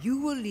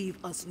 you will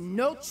leave us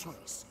no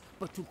choice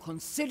but to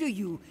consider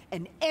you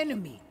an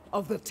enemy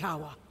of the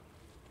tower.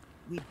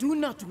 We do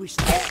not wish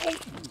to...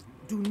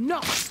 Do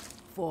not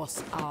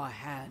force our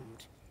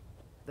hand.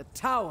 The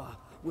tower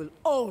will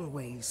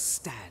always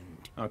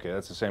stand. Okay,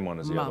 that's the same one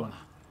as the other Mama.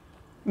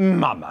 one.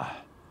 Mama.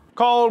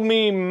 Call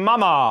me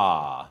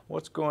Mama.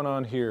 What's going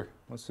on here?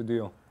 What's the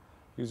deal?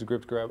 Use the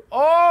grip to grab.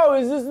 Oh,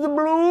 is this the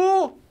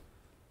blue?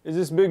 Is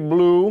this Big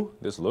Blue?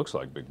 This looks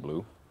like Big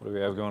Blue. What do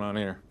we have going on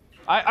here?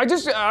 I'm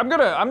just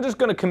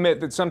gonna commit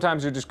that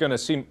sometimes you're just gonna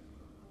see.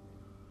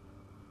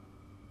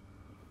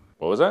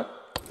 What was that?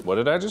 What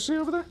did I just see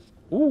over there?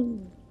 Ooh.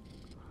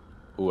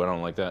 Ooh, I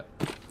don't like that.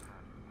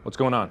 What's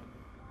going on?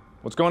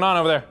 What's going on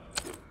over there?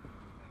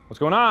 What's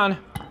going on?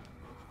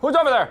 Who's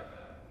over there?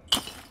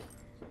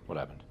 What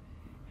happened?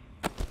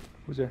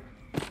 Who's there?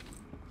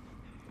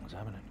 What's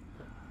happening?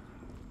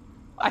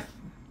 I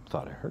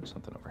thought I heard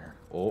something over here.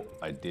 Oh,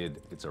 I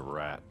did. It's a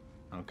rat.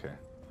 Okay.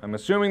 I'm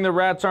assuming the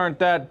rats aren't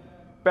that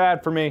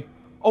bad for me.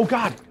 Oh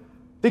God,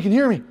 they can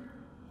hear me.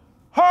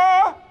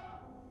 Ha!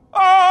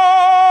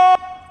 Ah!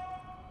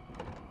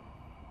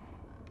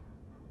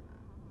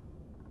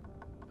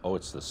 Oh,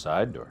 it's the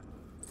side door.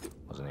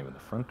 Wasn't even the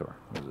front door.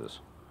 What is this?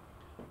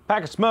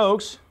 Pack of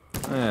smokes.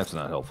 That's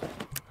not helpful.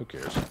 Who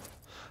cares?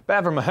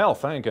 Bad for my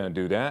health. I ain't gonna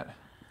do that.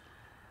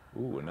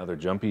 Ooh, another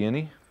jumpy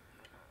innie.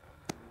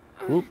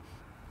 Oop.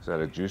 Is that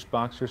a juice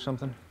box or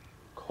something?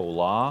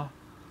 Cola.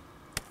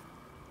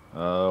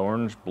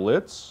 Orange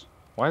Blitz.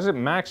 Why is it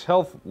max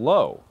health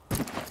low?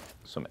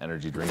 Some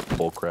energy drink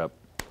bullcrap.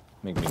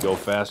 Make me go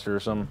faster or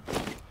something.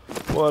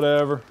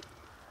 Whatever.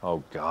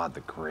 Oh God,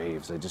 the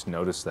graves. I just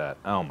noticed that.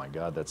 Oh my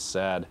God, that's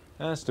sad.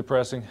 That's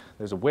depressing.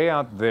 There's a way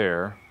out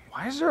there.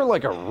 Why is there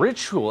like a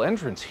ritual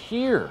entrance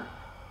here?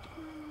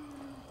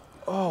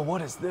 Oh,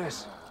 what is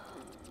this?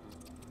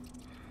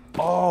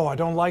 Oh, I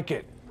don't like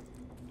it.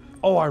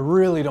 Oh, I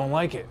really don't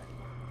like it.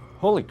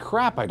 Holy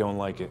crap, I don't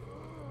like it.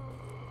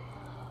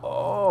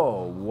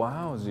 Oh,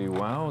 wowsy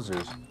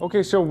wowzers.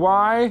 Okay, so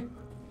why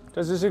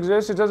does this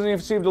exist? It doesn't even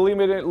seem to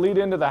lead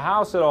into the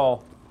house at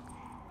all.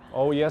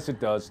 Oh, yes,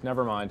 it does.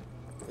 Never mind.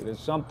 There's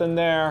something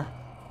there.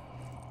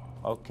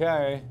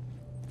 Okay.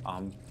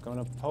 I'm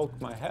gonna poke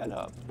my head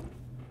up.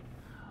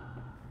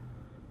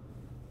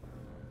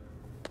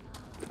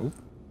 Ooh.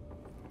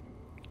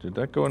 Did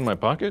that go in my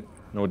pocket?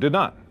 No, it did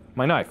not.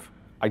 My knife.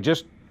 I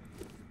just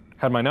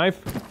had my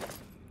knife.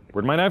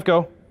 Where'd my knife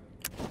go?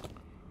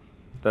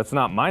 That's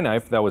not my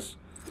knife.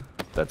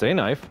 That's a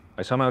knife.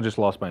 I somehow just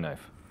lost my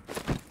knife.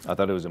 I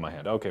thought it was in my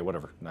hand. Okay,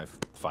 whatever. Knife,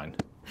 fine.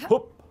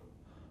 Whoop.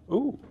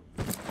 Ooh.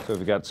 So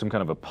we've got some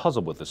kind of a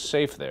puzzle with the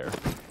safe there.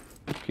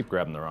 Keep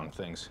grabbing the wrong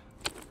things.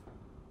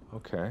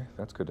 Okay,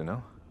 that's good to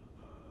know.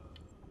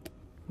 I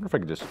wonder if I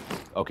could just...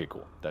 Okay,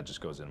 cool. That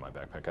just goes in my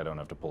backpack. I don't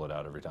have to pull it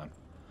out every time.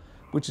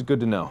 Which is good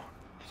to know.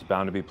 There's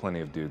bound to be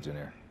plenty of dudes in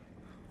here.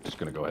 Just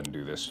gonna go ahead and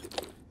do this.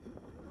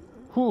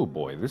 Whew,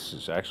 boy, this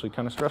is actually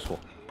kind of stressful.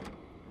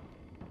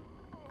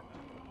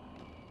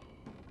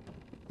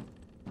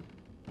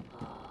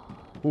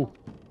 Ooh.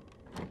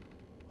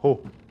 Oh.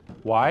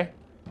 Why?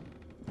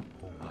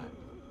 Oh my.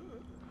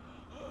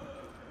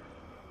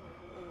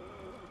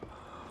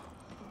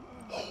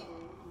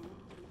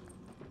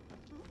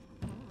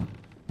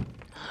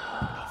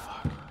 Oh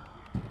fuck.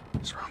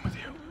 What's wrong with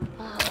you?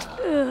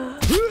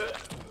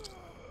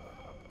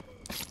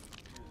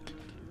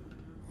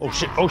 Oh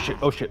shit, oh shit,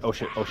 oh shit, oh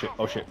shit, oh shit,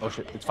 oh shit, oh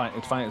shit. It's fine,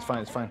 it's fine, it's fine,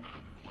 it's fine.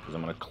 Because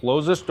I'm gonna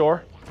close this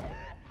door,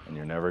 and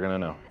you're never gonna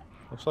know.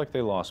 Looks like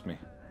they lost me.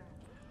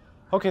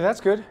 Okay,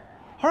 that's good.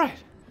 All right.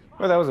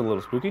 Well, that was a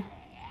little spooky.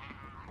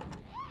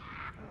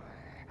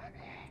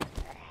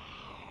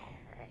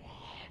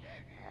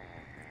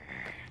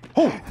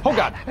 Oh, oh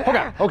God, oh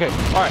God, okay,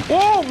 all right.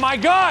 Oh my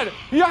God,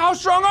 yeah, how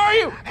strong are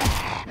you?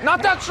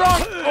 Not that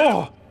strong,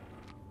 oh.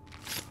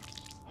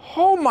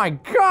 Oh my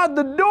God,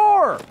 the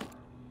door.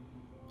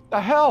 The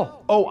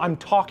hell? Oh, I'm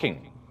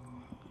talking.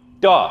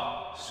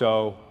 Duh.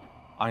 So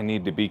I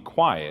need to be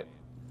quiet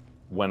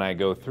when I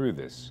go through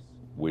this,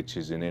 which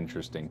is an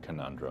interesting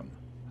conundrum.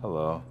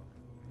 Hello.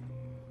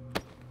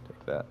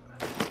 Take that.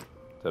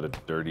 Is that a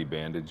dirty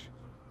bandage?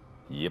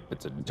 Yep,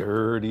 it's a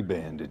dirty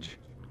bandage.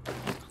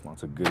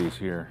 Lots of goodies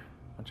here.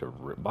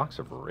 Box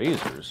of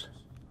razors.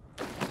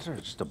 These are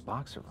just a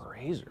box of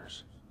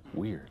razors.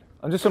 Weird.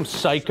 I'm just some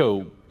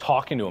psycho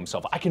talking to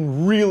himself. I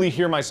can really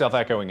hear myself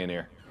echoing in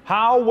here.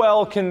 How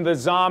well can the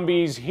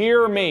zombies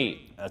hear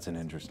me? That's an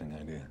interesting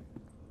idea.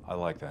 I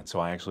like that. So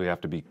I actually have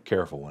to be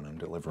careful when I'm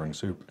delivering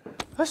soup.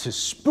 This is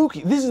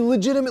spooky. This is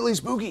legitimately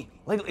spooky.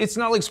 Like, it's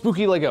not like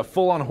spooky like a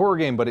full-on horror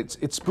game, but it's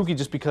spooky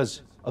just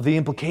because of the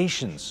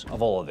implications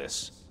of all of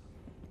this.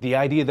 The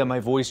idea that my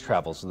voice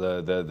travels,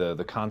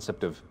 the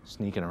concept of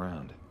sneaking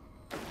around.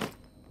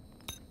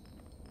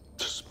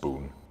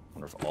 Spoon.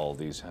 Wonder if all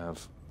these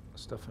have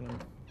stuff in them.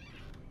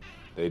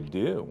 They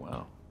do,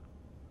 wow.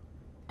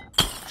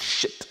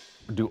 Shit.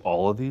 Do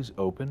all of these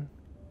open?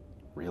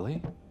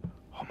 Really?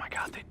 Oh my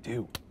God, they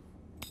do.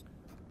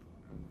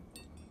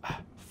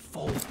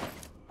 Full.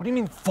 What do you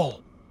mean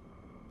full?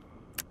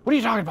 What are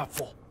you talking about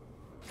full?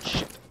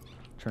 Shit.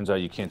 Turns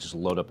out you can't just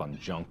load up on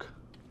junk.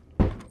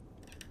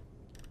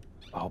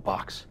 Oh,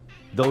 box.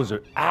 Those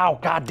are, ow,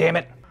 God damn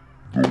it.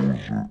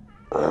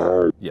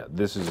 Yeah,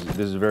 this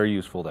is very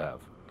useful to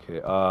have. Okay,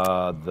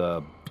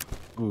 the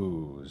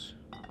booze.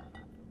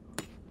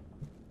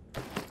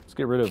 Let's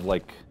get rid of,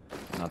 like,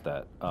 not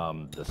that.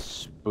 The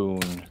spoon,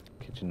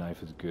 kitchen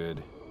knife is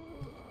good.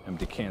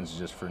 Empty cans is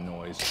just for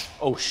noise.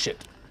 Oh,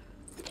 shit.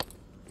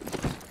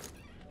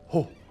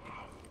 Oh.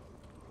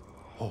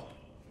 Oh.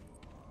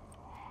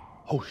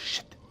 Oh,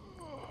 shit.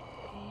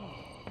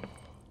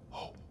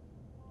 Oh.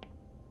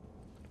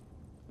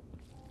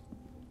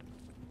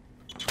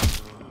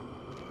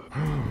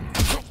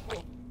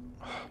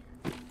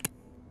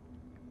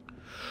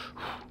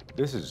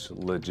 This is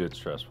legit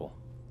stressful.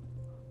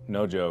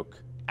 No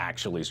joke.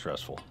 Actually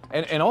stressful.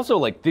 And also,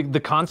 like, the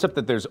concept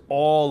that there's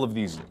all of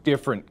these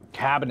different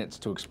cabinets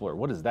to explore.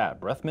 What is that?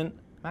 Breath mint?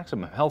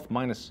 Maximum health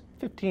minus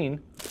 15.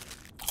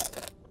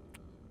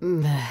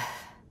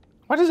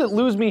 Why does it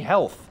lose me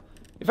health?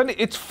 If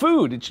it's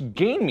food, it should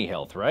gain me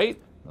health,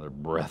 right? Another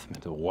breath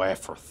mint, a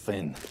wafer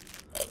thin.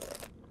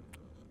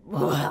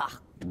 Blah.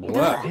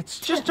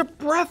 It's just a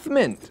breath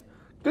mint.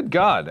 Good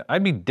God,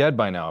 I'd be dead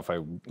by now if I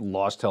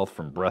lost health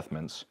from breath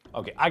mints.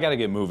 Okay, I gotta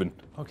get moving.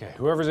 Okay,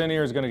 whoever's in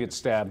here is gonna get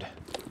stabbed.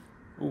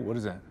 Ooh, what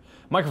is that?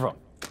 Microphone.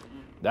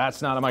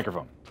 That's not a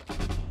microphone.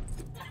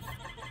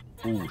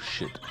 Ooh,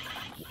 shit.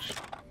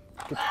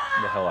 Get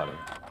the hell out of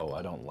here. Oh,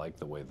 I don't like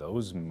the way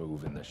those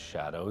move in the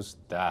shadows.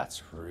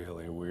 That's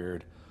really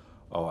weird.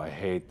 Oh, I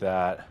hate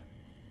that.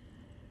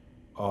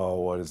 Oh,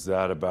 what is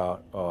that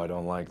about? Oh, I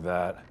don't like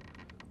that.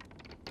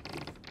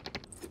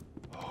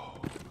 Oh.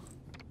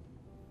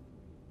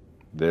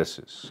 This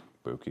is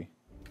spooky.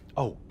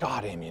 Oh,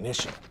 God,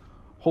 ammunition.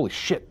 Holy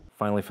shit.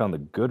 Finally found the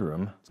good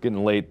room. It's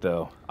getting late,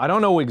 though. I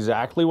don't know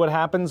exactly what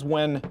happens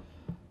when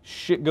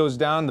shit goes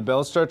down, the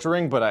bells start to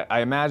ring, but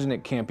I imagine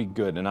it can't be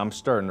good, and I'm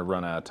starting to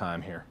run out of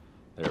time here.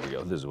 There we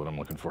go. This is what I'm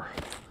looking for.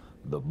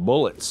 The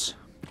bullets.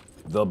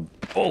 The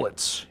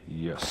bullets.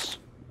 Yes.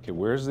 Okay,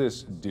 where's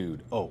this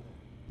dude? Oh,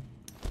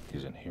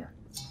 he's in here.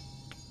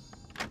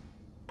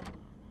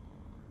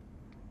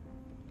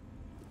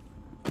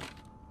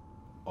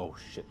 Oh,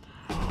 shit.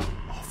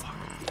 Oh, fuck.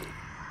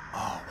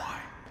 Oh,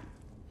 why?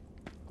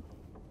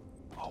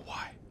 Oh,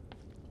 why?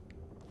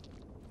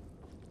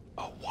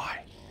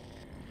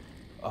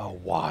 Oh,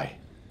 why?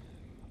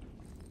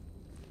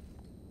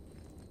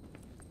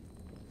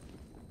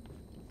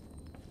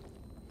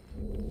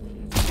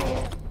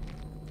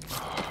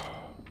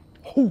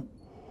 Oh.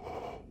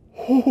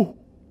 Oh.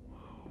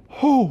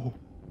 Oh.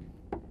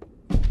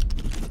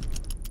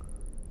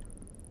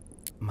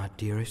 My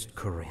dearest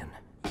Corinne,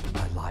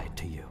 I lied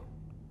to you.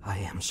 I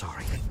am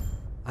sorry.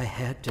 I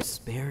had to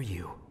spare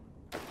you.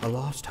 A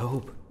lost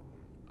hope.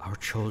 Our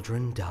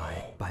children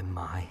died by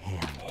my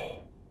hand.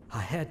 I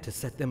had to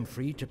set them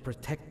free to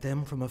protect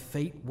them from a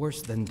fate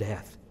worse than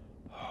death.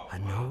 I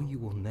know you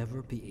will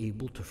never be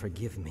able to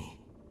forgive me,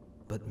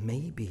 but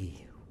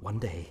maybe one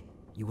day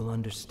you will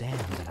understand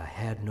that I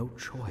had no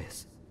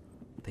choice.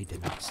 They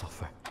did not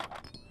suffer.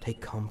 Take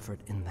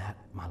comfort in that,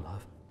 my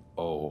love.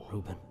 Oh.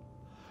 Reuben.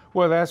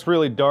 Well, that's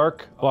really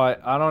dark,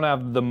 but I don't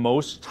have the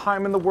most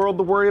time in the world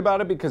to worry about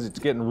it because it's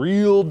getting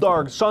real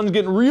dark. Sun's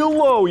getting real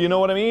low, you know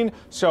what I mean?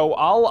 So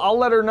I'll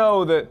let her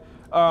know that,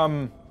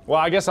 well,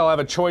 I guess I'll have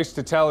a choice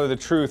to tell her the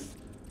truth.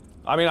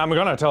 I mean, I'm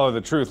gonna tell her the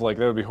truth, like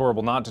that would be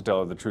horrible not to tell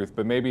her the truth,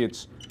 but maybe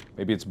it's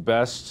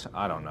best,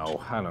 I don't know.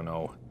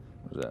 What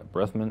is that,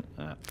 breath mint?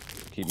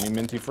 Keep me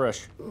minty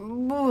fresh.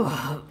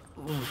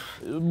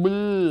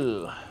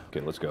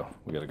 Okay, let's go.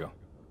 We gotta go.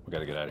 We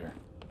gotta get out of here.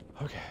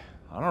 Okay.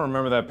 I don't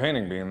remember that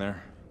painting being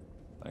there.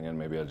 Again,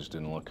 maybe I just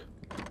didn't look.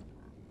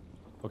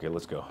 Okay,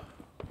 let's go.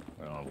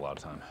 We don't have a lot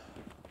of time.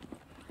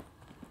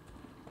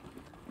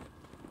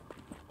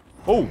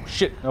 Oh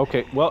shit.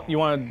 Okay. Well, you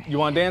want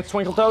to dance,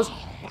 Twinkle Toes?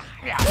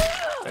 Yeah.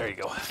 There you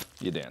go.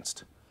 You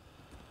danced.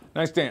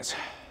 Nice dance.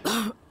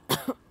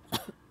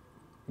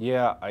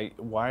 Yeah.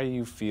 Why do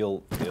you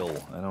feel ill?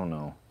 I don't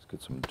know. Let's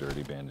get some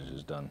dirty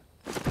bandages done.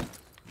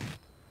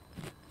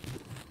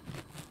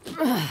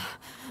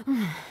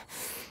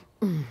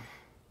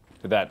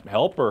 Did that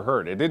help or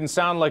hurt? It didn't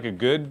sound like a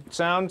good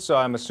sound, so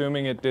I'm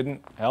assuming it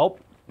didn't help.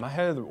 My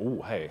head,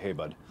 ooh, hey,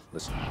 bud,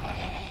 listen.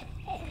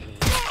 Oh,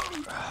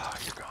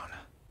 you're gone.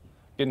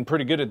 Getting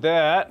pretty good at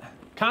that.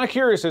 Kind of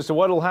curious as to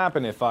what'll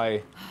happen if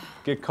I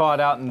get caught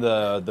out in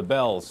the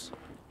bells.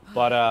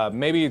 But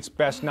maybe it's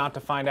best not to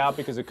find out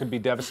because it could be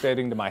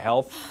devastating to my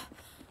health.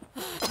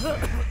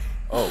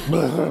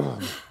 Oh.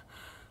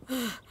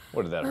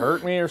 What, did that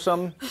hurt me or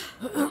something?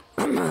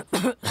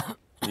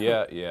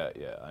 Yeah,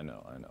 I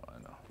know.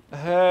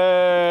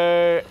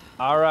 Hey,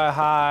 all right,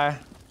 hi.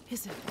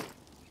 Is it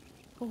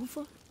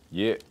over?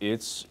 Yeah,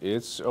 it's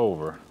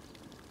over.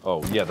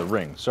 Oh, yeah, the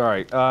ring,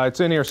 sorry.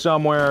 It's in here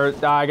somewhere.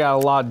 I got a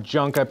lot of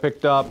junk I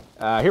picked up.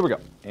 Here we go,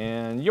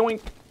 and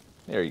yoink.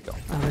 There you go.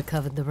 I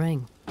recovered the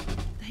ring.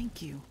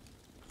 Thank you.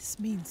 This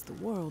means the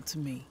world to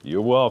me.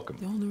 You're welcome.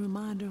 The only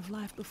reminder of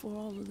life before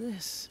all of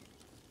this.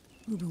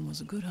 Reuben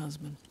was a good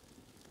husband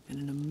and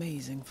an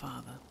amazing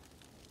father.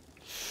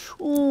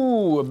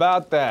 Ooh,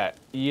 about that.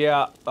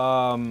 Yeah,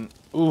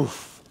 ooh,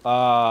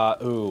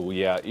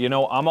 yeah. You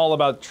know, I'm all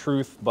about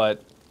truth,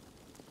 but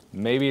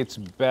maybe it's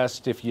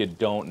best if you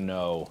don't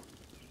know.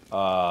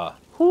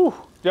 Whew,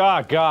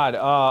 God.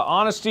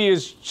 Honesty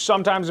is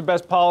sometimes the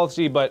best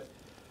policy, but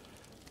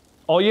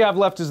all you have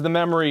left is the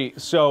memory,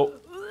 so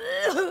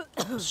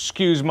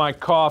excuse my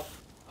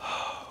cough.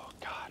 Oh,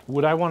 God,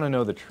 would I want to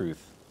know the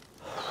truth?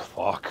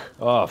 Fuck.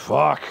 Oh,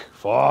 fuck.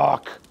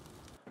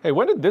 Hey,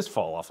 when did this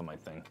fall off of my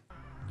thing?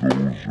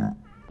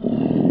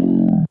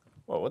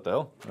 Whoa, what the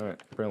hell? All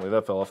right, apparently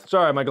that fell off.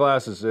 Sorry, my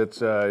glasses, it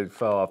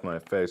fell off my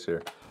face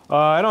here.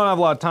 I don't have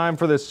a lot of time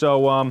for this,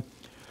 so,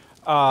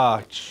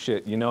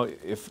 shit, you know,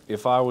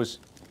 if I was,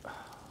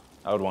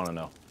 I would want to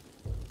know.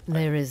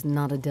 There is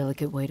not a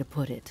delicate way to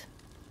put it.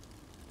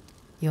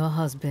 Your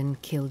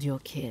husband killed your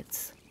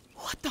kids.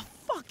 What the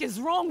fuck is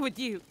wrong with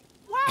you?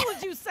 Why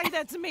would you say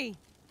that to me?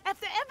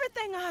 After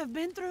everything I have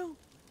been through?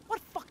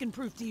 What fucking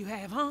proof do you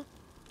have, huh?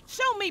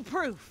 Show me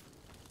proof.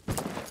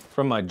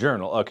 From my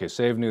journal. Okay,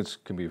 save notes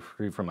can be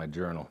free from my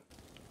journal.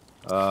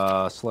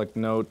 Select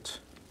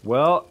note.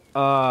 Well,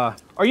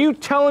 are you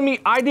telling me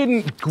I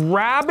didn't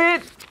grab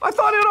it? I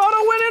thought it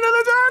auto went into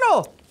the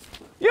journal.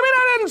 You mean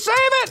I didn't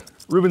save it?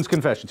 Reuben's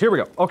confessions. Here we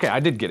go. Okay, I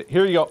did get it.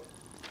 Here you go.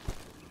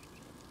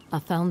 I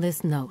found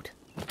this note.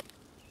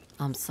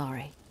 I'm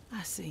sorry.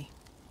 I see.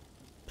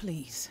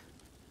 Please,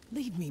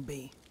 leave me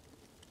be.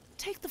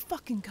 Take the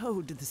fucking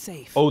code to the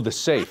safe. Oh, the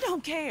safe. I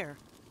don't care.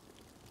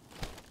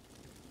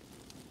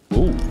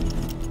 Ooh,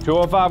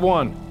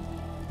 2051.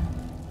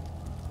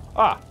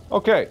 Ah,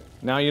 okay.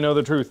 Now you know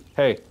the truth.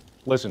 Hey,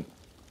 listen,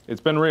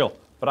 it's been real,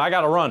 but I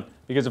gotta run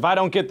because if I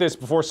don't get this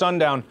before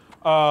sundown,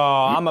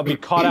 I'm gonna be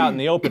caught out in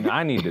the open.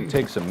 I need to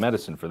take some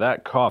medicine for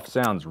that cough.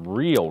 Sounds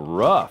real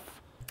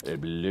rough.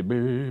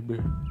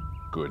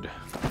 Good.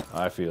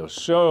 I feel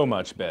so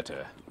much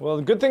better. Well,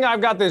 the good thing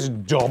I've got this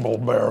double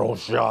barrel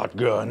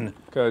shotgun,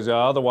 because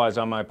otherwise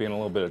I might be in a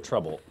little bit of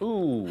trouble.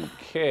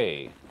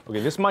 Okay.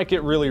 Okay, this might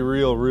get really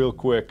real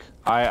quick.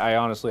 I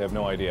honestly have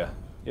no idea.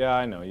 Yeah,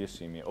 I know, you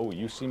see me. Oh,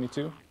 you see me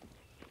too?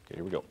 Okay,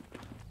 here we go.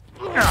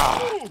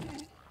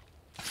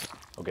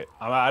 Okay,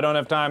 I don't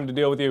have time to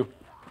deal with you.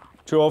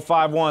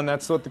 2051,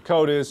 that's what the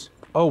code is.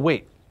 Oh,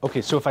 wait.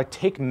 Okay, so if I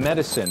take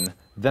medicine,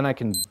 then I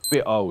can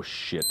be, oh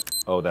shit.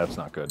 Oh, that's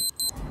not good.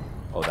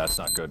 Oh, that's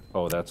not good.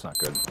 Oh, that's not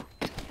good.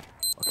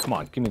 Oh, come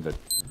on, give me the...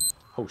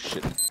 Oh,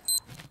 shit.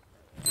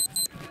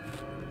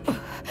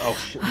 Oh,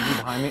 shit, is he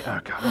behind me? Oh,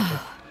 God, okay.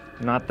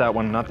 Not that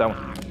one, not that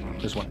one.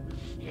 This one.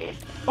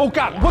 Oh,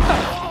 God, what the...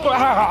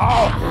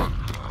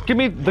 Oh. Give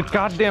me the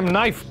goddamn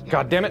knife,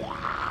 God damn it.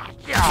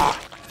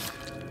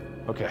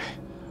 Okay,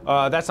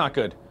 that's not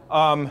good.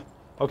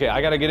 Okay,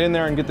 I gotta get in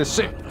there and get this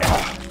safe.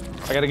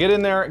 I gotta get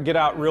in there, get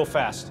out real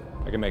fast.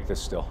 I can make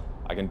this still.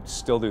 I can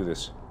still do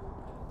this.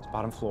 It's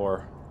bottom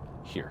floor,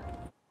 here.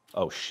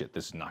 Oh shit,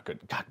 this is not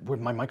good. God,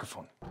 where'd my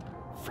microphone?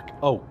 Frick.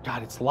 Oh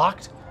God, it's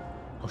locked?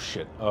 Oh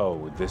shit,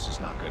 oh, this is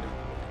not good.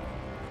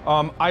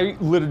 I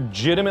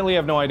legitimately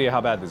have no idea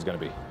how bad this is gonna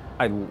be.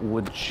 I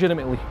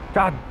legitimately,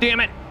 God damn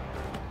it!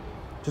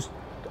 Just,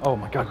 oh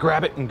my God,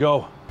 grab it and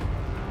go.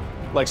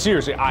 Like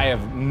seriously, I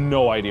have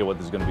no idea what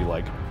this is gonna be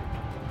like.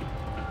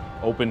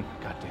 Open,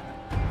 God damn it.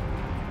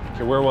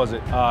 Okay, where was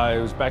it?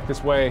 It was back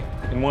this way,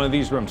 in one of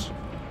these rooms.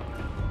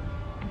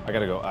 I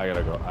gotta go, I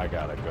gotta go, I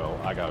gotta go,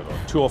 I gotta go.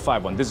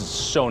 2051, this is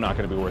so not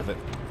gonna be worth it.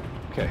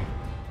 Okay.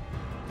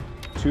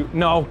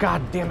 No,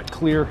 God damn it,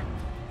 clear.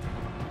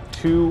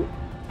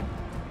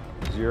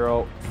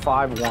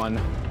 2051.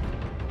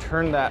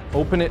 Turn that,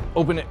 open it,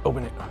 open it,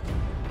 open it.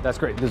 That's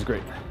great, this is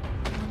great.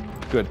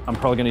 Good, I'm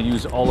probably gonna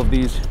use all of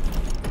these.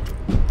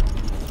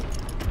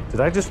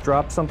 Did I just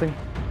drop something?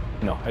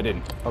 No, I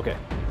didn't. Okay,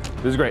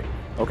 this is great.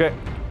 Okay,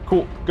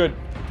 cool, good.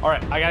 All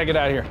right, I gotta get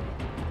out of here.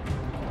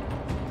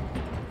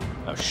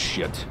 Oh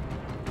shit.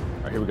 All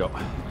right, here we go.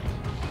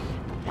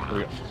 Here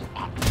we go.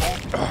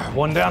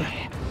 One down.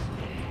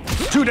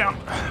 Two down.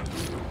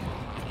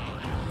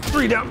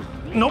 Three down.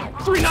 Nope,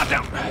 three not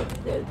down.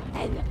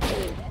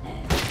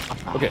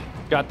 Okay,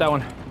 got that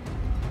one.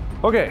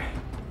 Okay,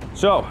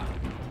 so,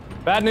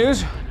 bad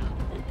news.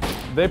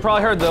 They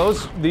probably heard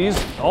these,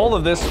 all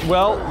of this.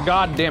 Well,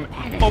 God damn it.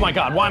 Oh my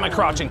God, why am I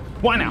crouching?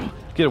 Why now?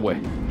 Get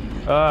away.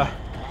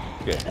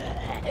 Okay.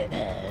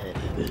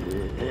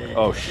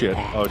 Oh shit,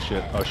 oh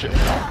shit, oh shit.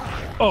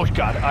 Oh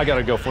God, I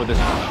gotta go for this.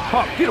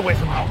 Oh, get away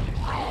from me.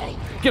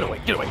 Get away,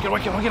 get away, get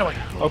away, get away, get away.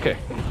 Okay,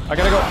 I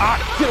gotta go. Ah,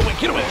 get away,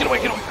 get away, get away,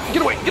 get away,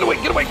 get away, get away,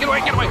 get away, get away,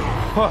 get away.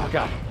 Oh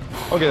God.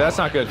 Okay, that's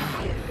not good.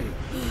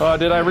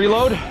 Did I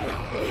reload?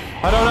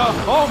 I don't know.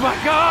 Oh my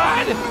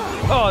God!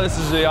 Oh, this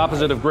is the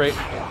opposite of great.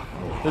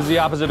 This is the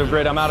opposite of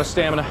great. I'm out of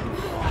stamina.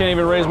 Can't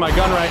even raise my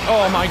gun right.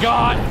 Oh my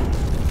God!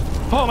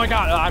 Oh my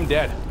God, I'm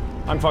dead.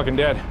 I'm fucking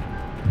dead.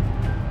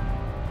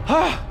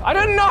 I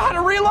didn't know how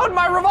to reload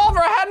my revolver.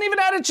 I hadn't even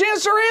had a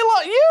chance to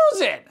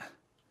use it.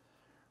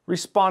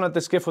 Respawn at the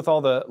skiff with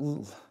all the...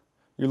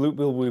 Your loot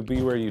will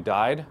be where you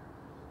died.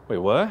 Wait,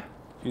 what?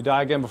 If you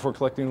die again before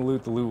collecting the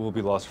loot will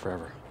be lost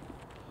forever.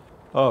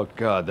 Oh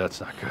God,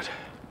 that's not good.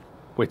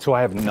 Wait, so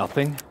I have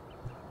nothing?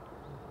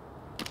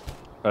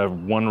 I have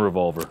one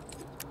revolver.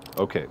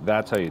 Okay,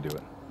 that's how you do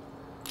it.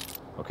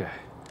 Okay.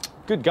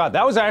 Good God,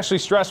 that was actually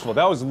stressful.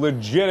 That was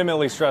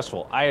legitimately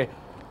stressful. I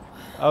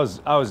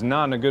was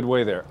not in a good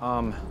way there.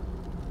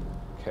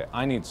 Okay,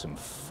 I need some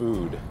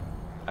food.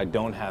 I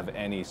don't have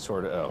any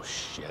sort of, oh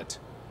shit.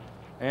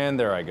 And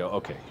there I go.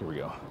 Okay, here we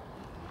go.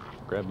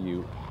 Grab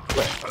you.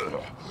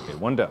 Okay,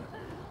 one down.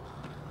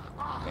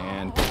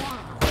 And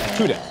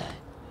two down.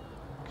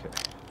 Okay.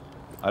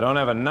 I don't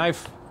have a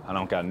knife. I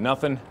don't got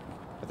nothing.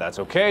 But that's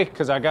okay,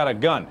 because I got a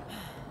gun.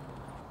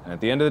 And at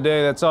the end of the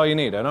day, that's all you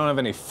need. I don't have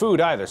any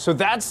food either. So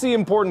that's the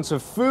importance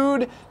of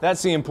food.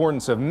 That's the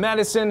importance of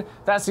medicine.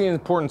 That's the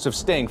importance of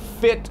staying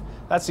fit.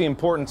 That's the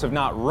importance of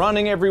not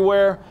running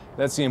everywhere.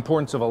 That's the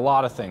importance of a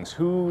lot of things.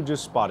 Who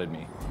just spotted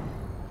me?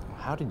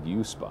 How did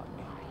you spot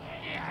me?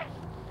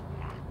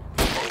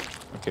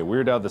 Okay,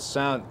 weird how the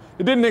sound...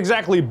 It didn't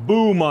exactly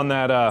boom on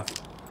that,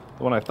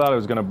 the one I thought it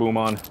was gonna boom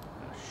on. Oh,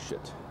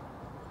 shit.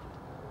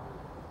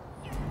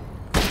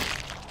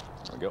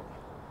 There we go.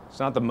 It's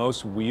not the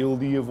most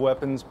wieldy of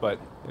weapons,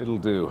 but it'll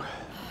do.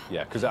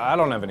 Yeah, because I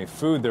don't have any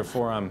food,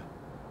 therefore I'm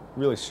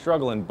really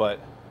struggling, but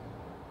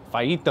if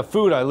I eat the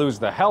food, I lose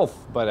the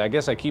health, but I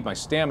guess I keep my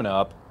stamina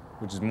up,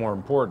 which is more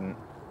important.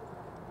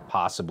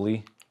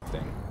 Possibly.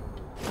 Thing.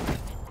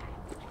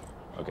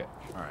 Okay,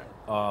 alright.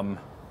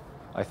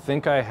 I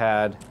think I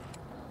had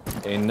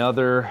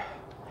another...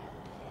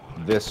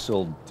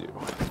 This'll do.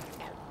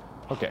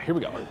 Okay, here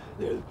we go.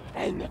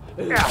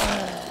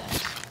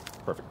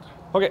 Perfect.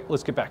 Okay,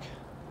 let's get back.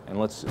 And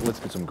let's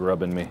get some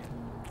grub in me.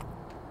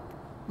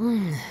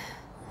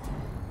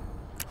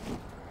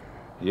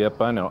 Yep,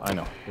 I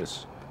know.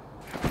 This.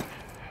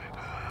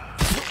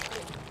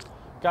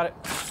 Got it.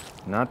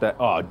 Not that.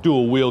 Oh,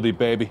 dual wieldy,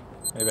 baby.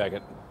 Maybe I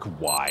can.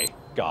 Why?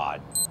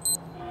 God.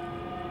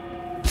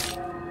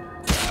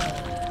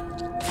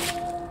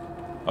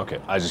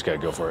 Okay, I just gotta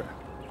go for it.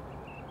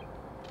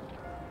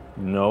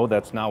 No,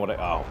 that's not what I.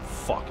 Oh,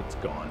 fuck, it's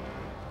gone.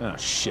 Oh,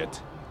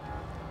 shit.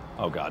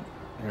 Oh, God.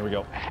 Here we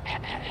go.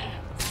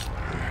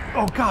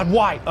 Oh, God,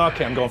 why?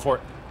 Okay, I'm going for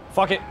it.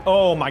 Fuck it.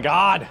 Oh, my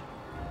God.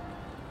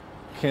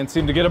 Can't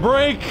seem to get a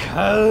break.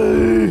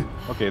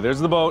 Okay,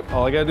 there's the boat.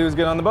 All I gotta do is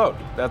get on the boat.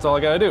 That's all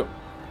I gotta do.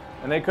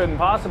 And they couldn't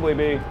possibly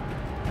be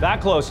that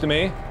close to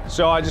me,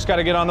 so I just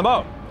gotta get on the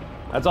boat.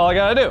 That's all I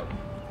gotta do.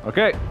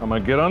 Okay, I'm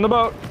gonna get on the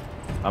boat.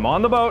 I'm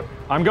on the boat.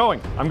 I'm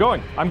going.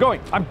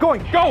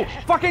 Go!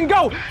 Fucking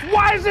go!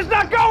 Why is this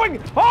not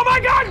going? Oh my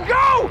God,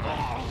 go!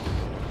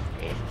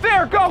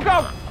 There, go!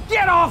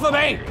 Get off of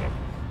me!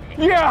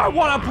 Yeah, I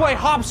wanna play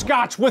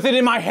hopscotch with it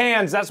in my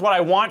hands. That's what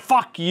I want.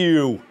 Fuck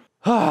you.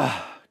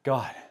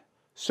 God.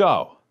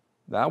 So,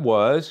 that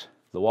was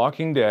The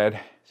Walking Dead,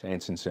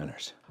 Saints and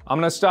Sinners. I'm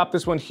gonna stop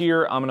this one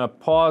here. I'm gonna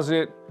pause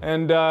it.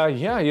 And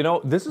yeah, you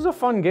know, this is a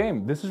fun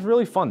game. This is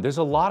really fun. There's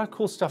a lot of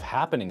cool stuff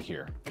happening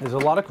here. There's a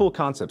lot of cool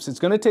concepts. It's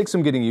gonna take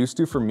some getting used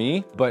to for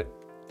me, but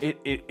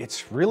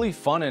it's really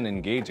fun and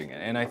engaging.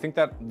 And I think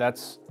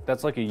that's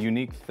like a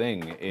unique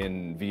thing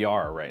in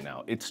VR right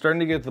now. It's starting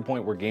to get to the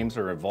point where games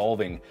are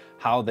evolving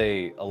how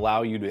they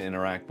allow you to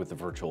interact with the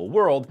virtual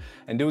world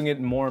and doing it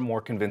in more and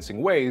more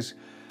convincing ways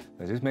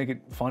that just make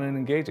it fun and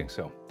engaging.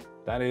 So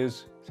that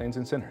is Saints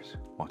and Sinners,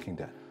 Walking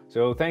Dead.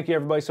 So thank you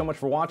everybody so much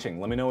for watching.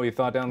 Let me know what you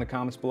thought down in the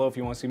comments below. If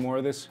you want to see more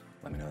of this,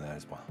 let me know that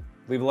as well.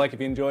 Leave a like if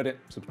you enjoyed it,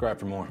 subscribe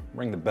for more,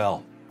 ring the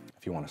bell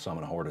if you want to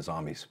summon a horde of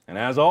zombies. And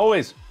as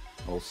always,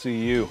 I'll see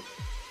you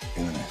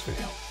in the next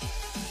video.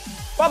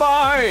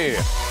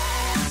 Bye-bye!